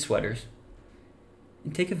tweed sweaters,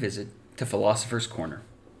 and take a visit to Philosopher's Corner.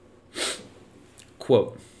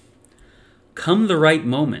 Quote, "Come the right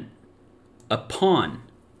moment, a pawn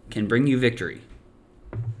can bring you victory."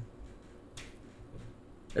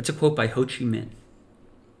 That's a quote by Ho Chi Minh.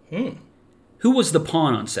 Who was the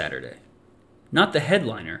pawn on Saturday? Not the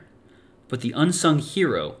headliner, but the unsung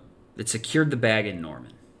hero that secured the bag in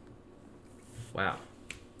Norman. Wow.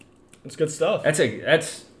 That's good stuff. That's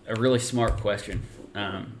a really smart question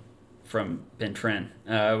from Ben Trent.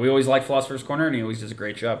 We always like Philosopher's Corner, and he always does a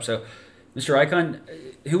great job. So, Mr. Icon,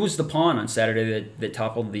 who was the pawn on Saturday that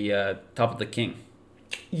toppled the king?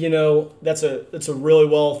 That's a really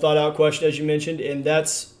well thought out question, as you mentioned, and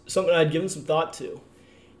that's something I'd given some thought to.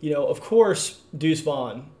 Of course, Deuce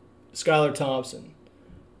Vaughn, Skylar Thompson,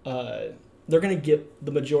 they're going to get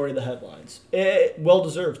the majority of the headlines. Well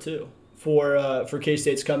deserved too for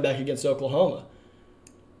K-State's comeback against Oklahoma.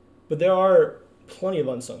 But there are plenty of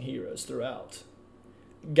unsung heroes throughout.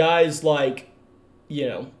 Guys like,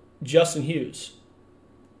 Justin Hughes.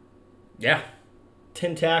 Yeah.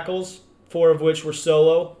 10 tackles, 4 of which were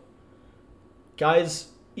solo. Guys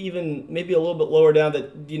even maybe a little bit lower down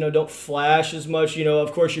that, don't flash as much.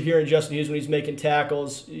 Of course, you're hearing Justin Hughes when he's making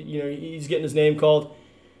tackles. He's getting his name called.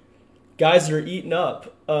 Guys that are eating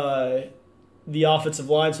up the offensive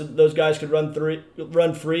line so that those guys could run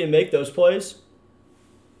free and make those plays.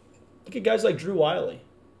 Look at guys like Drew Wiley,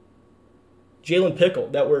 Jalen Pickle,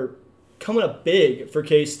 that were coming up big for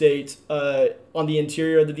K-State on the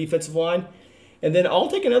interior of the defensive line. And then I'll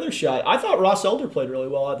take another shot. I thought Ross Elder played really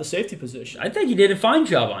well at the safety position. I think he did a fine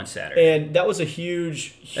job on Saturday. And that was a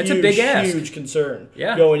huge concern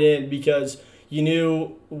going in, because you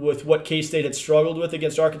knew with what K-State had struggled with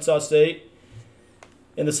against Arkansas State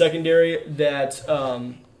in the secondary that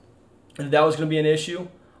that was going to be an issue.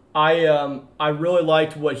 I really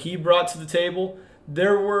liked what he brought to the table.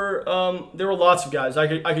 There were lots of guys. I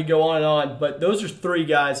could go on and on, but those are 3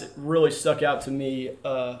 guys that really stuck out to me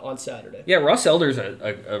on Saturday. Yeah, Russ Elder's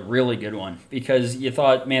a really good one, because you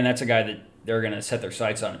thought, man, that's a guy that they're going to set their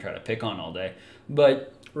sights on and try to pick on all day.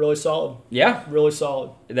 But really solid. Yeah, really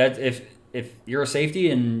solid. That if you're a safety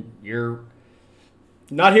and you're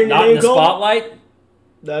not in the spotlight,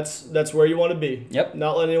 that's where you want to be. Yep.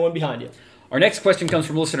 Not letting anyone behind you. Our next question comes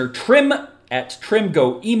from listener Trim at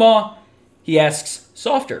TrimGoEma. He asks,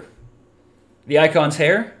 softer, the Icon's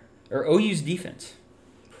hair or OU's defense?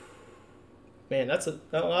 Man, that's a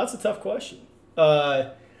tough question.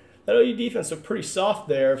 That OU defense was pretty soft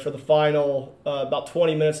there for the final about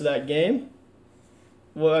 20 minutes of that game.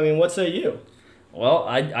 Well, I mean, what say you? Well,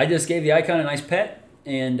 I just gave the Icon a nice pet,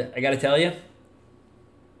 and I got to tell you,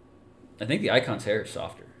 I think the Icon's hair is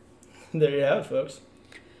softer. There you have it, folks.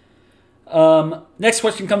 Next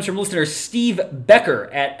question comes from listener Steve Becker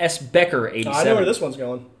at SBecker87. I know where this one's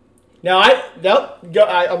going. Now I'm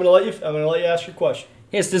gonna let you ask your question.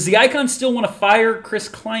 Yes, does the Icon still want to fire Chris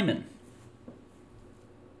Kleiman?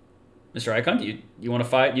 Mr. Icon, do you want to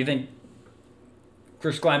fire? Do you think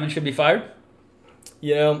Chris Kleiman should be fired?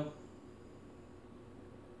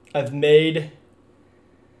 I've made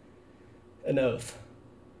an oath,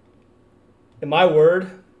 and my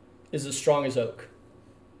word is as strong as oak.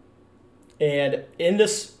 And in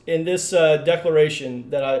this declaration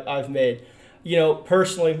that I've made,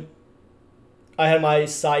 personally, I had my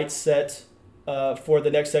sights set for the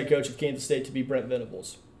next head coach of Kansas State to be Brent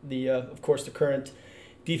Venables, of course, the current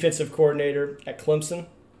defensive coordinator at Clemson.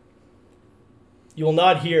 You will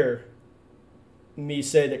not hear me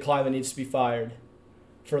say that Kleiman needs to be fired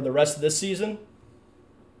for the rest of this season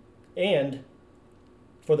and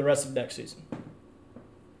for the rest of next season.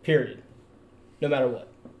 Period. No matter what.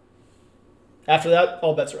 After that,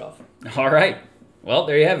 all bets are off. All right. Well,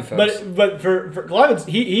 there you have it, folks. But for Kleiman,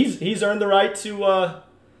 he's earned the right to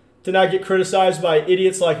not get criticized by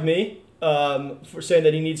idiots like me for saying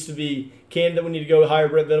that he needs to be canned, that we need to go hire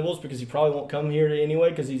Brent Venables, because he probably won't come here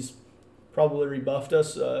anyway, because he's probably rebuffed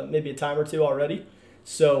us maybe a time or two already.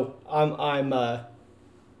 So I'm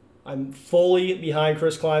fully behind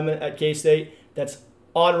Chris Kleiman at K-State. That's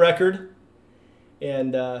on record,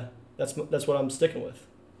 and that's what I'm sticking with.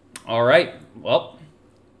 All right. Well,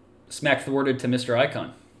 smack thwarted to Mr.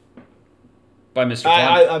 Icon by Mr.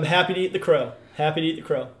 Kleiman. I'm happy to eat the crow.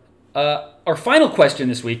 Our final question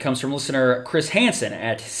this week comes from listener Chris Hansen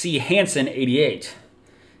at CHansen88.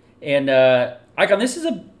 And Icon, this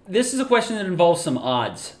is a question that involves some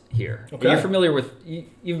odds here. Okay. You're familiar with,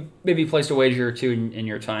 you've maybe placed a wager or two in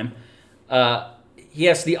your time. He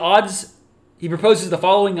asks the odds, he proposes the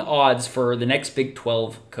following odds for the next Big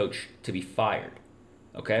 12 coach to be fired.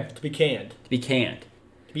 Okay? To be canned.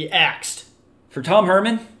 To be axed. For Tom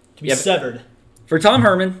Herman. To be severed. For Tom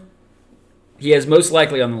Herman, he has most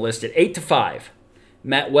likely on the list at 8-5.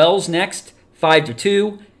 Matt Wells next,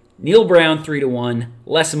 5-2. Neil Brown, 3-1.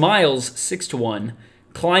 Les Miles, 6-1.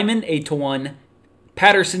 Kleiman, 8-1.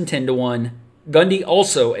 Patterson, 10-1. Gundy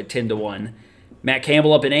also at 10-1. Matt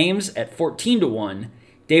Campbell up in Ames at 14-1.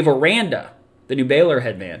 Dave Aranda, the new Baylor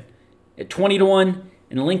head man, at 20-1.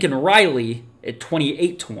 And Lincoln Riley at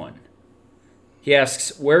 28-1. He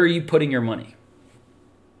asks, where are you putting your money?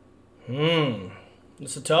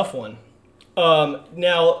 It's a tough one.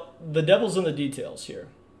 Now, the devil's in the details here,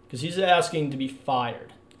 because he's asking to be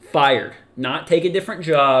fired. Fired. Not take a different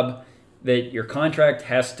job, that your contract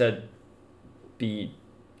has to be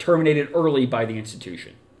terminated early by the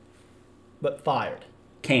institution. But fired.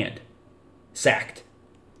 Canned. Sacked.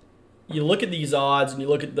 You look at these odds, and you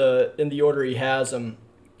look at in the order he has them.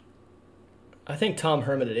 I think Tom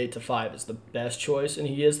Herman at 8-5 is the best choice, and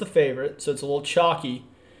he is the favorite, so it's a little chalky.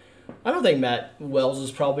 I don't think Matt Wells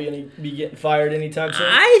is probably going to be getting fired anytime soon.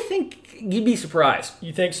 I think you'd be surprised.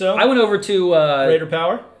 You think so? I went over to Raider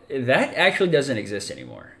Power? That actually doesn't exist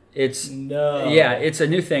anymore. It's a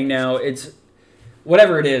new thing now. It's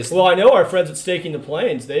whatever it is. Well, I know our friends at Staking the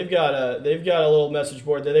Plains. They've got a little message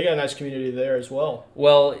board there. They got a nice community there as well.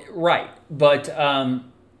 Well, right, but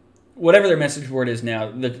whatever their message board is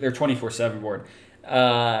now, their 24/7 board.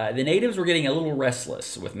 The natives were getting a little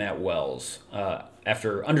restless with Matt Wells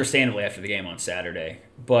understandably after the game on Saturday.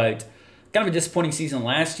 But kind of a disappointing season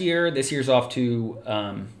last year. This year's off to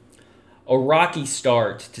a rocky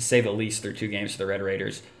start, to say the least, through 2 games for the Red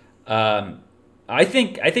Raiders. I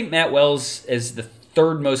think Matt Wells is the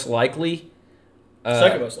third most likely.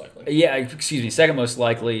 Second most likely. Yeah, excuse me, second most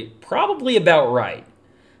likely. Probably about right.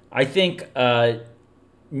 I think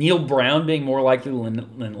Neil Brown being more likely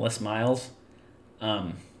than Les Miles.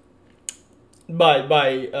 By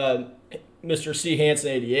Mr. C. Hansen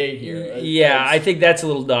 88 here. Yeah, I think that's a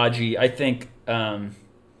little dodgy. I think, but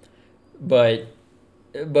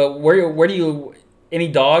where do you, any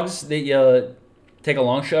dogs that you take a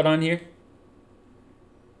long shot on here?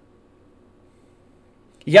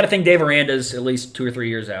 You got to think Dave Aranda's at least 2 or 3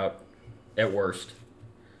 years out, at worst.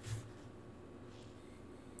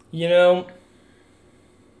 You know,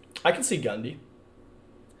 I can see Gundy.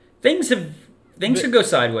 Things could go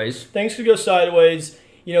sideways. Things could go sideways.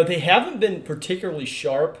 You know, they haven't been particularly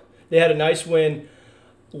sharp. They had a nice win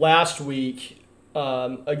last week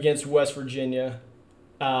against West Virginia.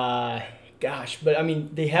 But I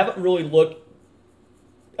mean, they haven't really looked.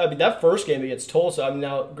 I mean, that first game against Tulsa. I mean,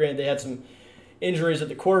 now granted they had some injuries at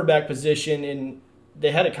the quarterback position, and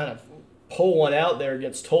they had to kind of pull one out there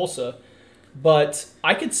against Tulsa. But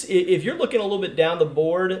I could see, if you're looking a little bit down the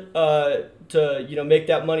board to make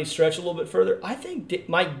that money stretch a little bit further, I think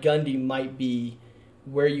Mike Gundy might be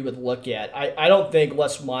where you would look at. I don't think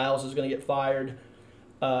Les Miles is going to get fired.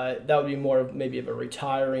 That would be more of maybe of a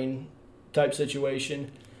retiring type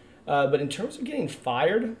situation. But in terms of getting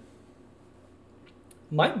fired,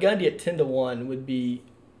 Mike Gundy at 10-1 would be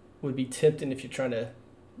tempting if you're trying to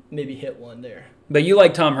maybe hit one there. But you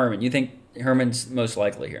like Tom Herman. You think Herman's most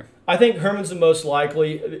likely here? I think Herman's the most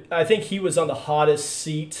likely. I think he was on the hottest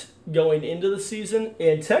seat going into the season.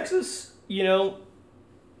 And Texas,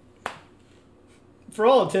 for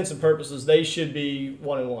all intents and purposes, they should be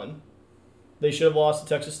 1-1. They should have lost to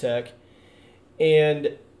Texas Tech.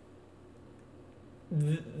 And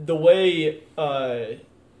the way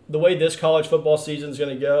this college football season is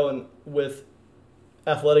going to go, and with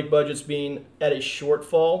athletic budgets being at a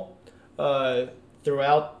shortfall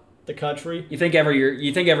throughout the country. You think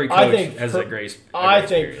every coach has a grace? I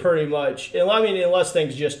think period. Pretty much. I mean, unless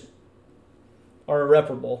things just are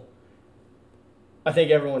irreparable, I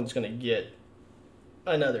think everyone's going to get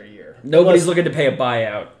another year. Nobody's looking to pay a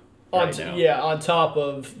buyout now. Yeah, on top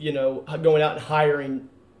of going out and hiring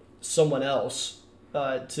someone else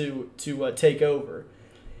to take over.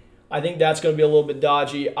 I think that's going to be a little bit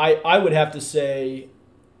dodgy. I would have to say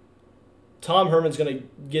Tom Herman's going to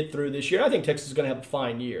get through this year. I think Texas is going to have a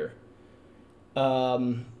fine year.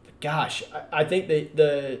 I think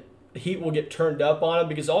the heat will get turned up on him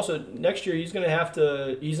because also next year he's not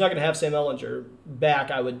going to have Sam Ehlinger back,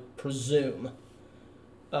 I would presume,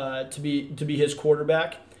 to be his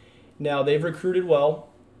quarterback. Now, they've recruited well,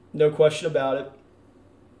 no question about it.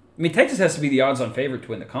 I mean, Texas has to be the odds-on favorite to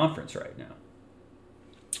win the conference right now.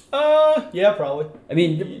 Yeah, probably. I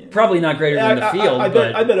mean, probably not greater than the field.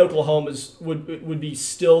 I bet Oklahoma would be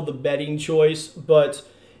still the betting choice, but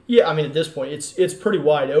yeah, I mean at this point it's pretty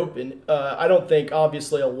wide open. I don't think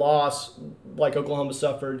obviously a loss like Oklahoma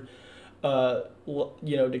suffered,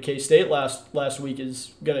 to K-State last week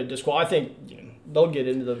is going to disqualify. I think they'll get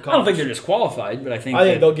into the conference. I don't think they're disqualified, but I think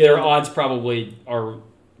they'll get their odds probably are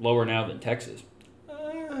lower now than Texas.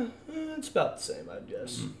 It's about the same, I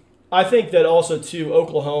guess. Mm-hmm. I think that also, too,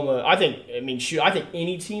 Oklahoma, I think any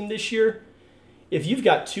team this year, if you've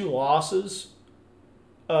got 2 losses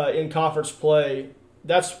in conference play,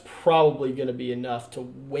 that's probably going to be enough to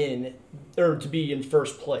win or to be in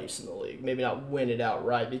first place in the league. Maybe not win it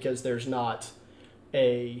outright because there's not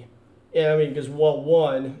because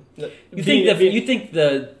one. You think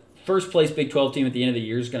the first place Big 12 team at the end of the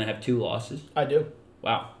year is going to have 2 losses? I do.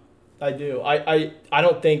 Wow. I do. I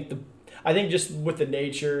don't think I think just with the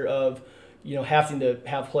nature of, having to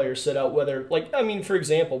have players sit out, for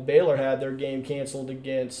example, Baylor had their game canceled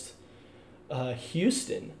against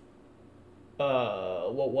Houston.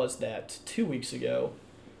 What was that? 2 weeks ago,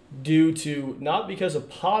 due to not because of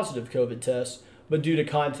positive COVID tests, but due to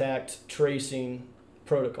contact tracing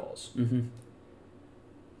protocols. Mm-hmm.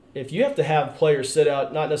 if you have to have players sit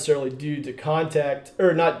out, not necessarily due to contact,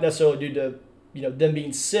 or not necessarily due to them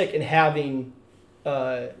being sick and having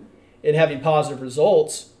positive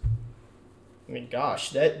results, I mean,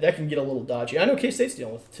 gosh, that can get a little dodgy. I know K-State's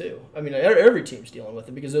dealing with it too. I mean, every team's dealing with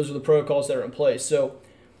it because those are the protocols that are in place. So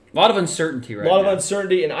a lot of uncertainty right now. A lot of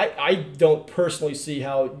uncertainty, and I don't personally see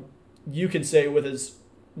how you can say with as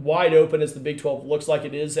wide open as the Big 12 looks like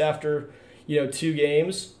it is after 2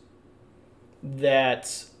 games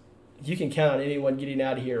that you can count on anyone getting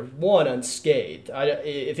out of here, one, unscathed.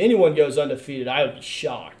 If anyone goes undefeated, I would be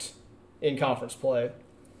shocked in conference play.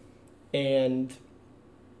 And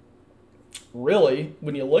really,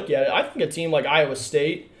 when you look at it, I think a team like Iowa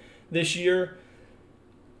State this year,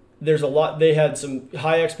 there's a lot. They had some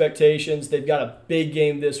high expectations. They've got a big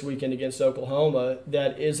game this weekend against Oklahoma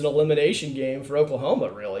that is an elimination game for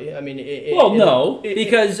Oklahoma, really. I mean,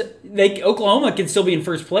 because Oklahoma can still be in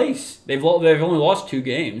first place. They've only lost 2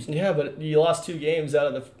 games. Yeah, but you lost 2 games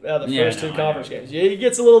out of the first 2 conference games. It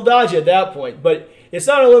gets a little dodgy at that point. But it's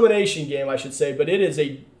not an elimination game, I should say, but it is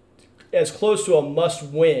as close to a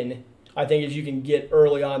must-win, I think, as you can get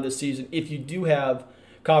early on this season if you do have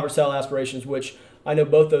conference-style aspirations, which I know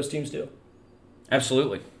both those teams do.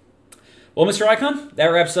 Absolutely. Well, Mr. Icon, that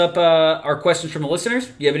wraps up our questions from the listeners.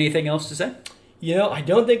 Do you have anything else to say? I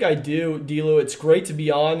don't think I do, Dilo. It's great to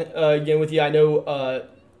be on again with you. I know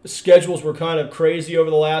schedules were kind of crazy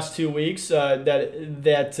over the last 2 weeks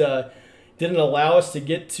that didn't allow us to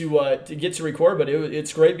get to record, but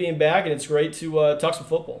it's great being back, and it's great to talk some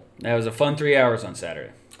football. That was a fun 3 hours on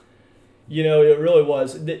Saturday. It really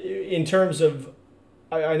was. In terms of,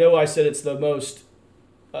 I know I said it's the most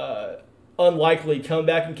unlikely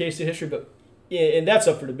comeback in K-State history, and that's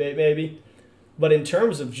up for debate maybe. But in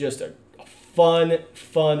terms of just a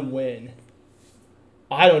fun win,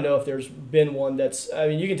 I don't know if there's been one that's. I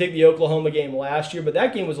mean, you can take the Oklahoma game last year, but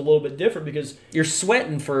that game was a little bit different because you're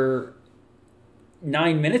sweating for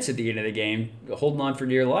 9 minutes at the end of the game, holding on for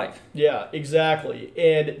dear life. Yeah, exactly.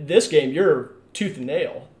 And this game, you're tooth and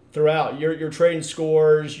nail throughout. You're trading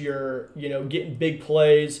scores. You're getting big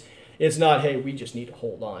plays. It's not, hey, we just need to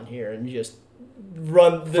hold on here and just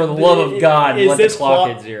run. For the love of God, let the clock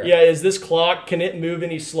hit 0. Yeah, is this clock? Can it move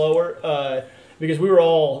any slower? Because we were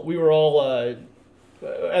all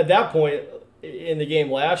at that point in the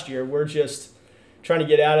game last year. We're just trying to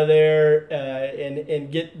get out of there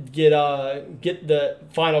and get the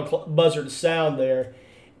final buzzer to sound there,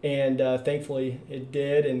 and thankfully it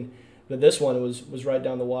did. But this one was right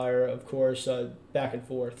down the wire, of course, back and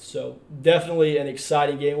forth. So definitely an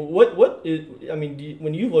exciting game.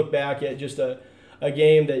 When you look back at just a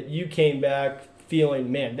game that you came back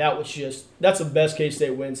feeling, man, that's the best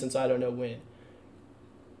K-State win since I don't know when.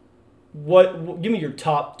 Give me your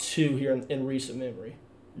top 2 here in recent memory,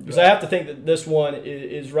 because I have to think that this one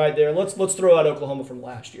is right there. Let's throw out Oklahoma from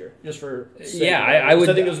last year, just for sake. Yeah, I would.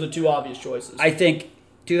 I think those are the 2 obvious choices. I think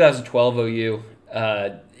 2012 OU.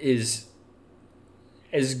 Is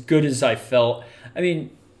as good as I felt. I mean,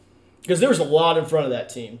 because there was a lot in front of that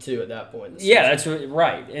team too at that point. Yeah, that's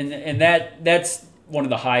right, and that's one of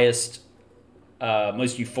the highest,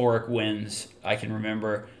 most euphoric wins I can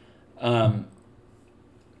remember. What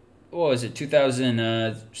was it?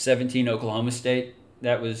 2017 Oklahoma State.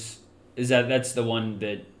 That's the one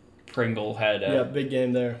that Pringle had. Big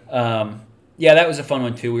game there. Yeah, that was a fun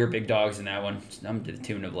one too. We were big dogs in that one. I'm to the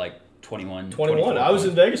tune of like 21. I was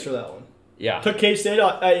in Vegas for that one. Yeah. Took K-State,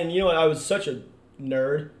 and you know what? I was such a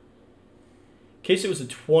nerd. K-State was a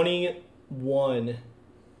 21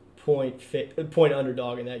 point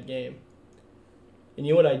underdog in that game. And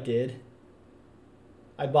you know what I did?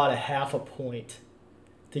 I bought a half a point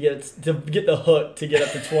to get the hook to get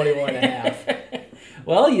up to 21 and a half.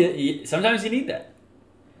 Well, sometimes you need that.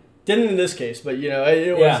 Didn't in this case, but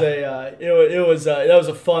it was that was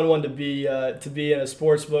a fun one to be in a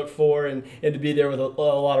sports book for and to be there with a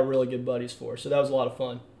lot of really good buddies for. So that was a lot of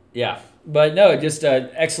fun. Yeah, but no, just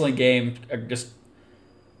an excellent game.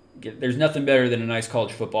 There's nothing better than a nice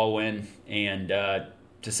college football win, and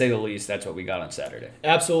to say the least, that's what we got on Saturday.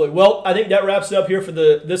 Absolutely. Well, I think that wraps it up here for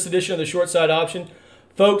this edition of the Short Side Option.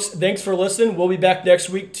 Folks, thanks for listening. We'll be back next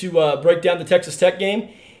week to break down the Texas Tech game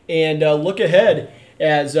and look ahead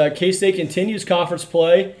as K-State continues conference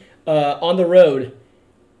play on the road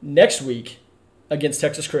next week against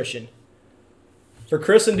Texas Christian. For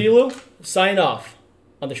Chris and Dilu, sign off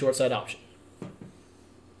on the Short Side Option.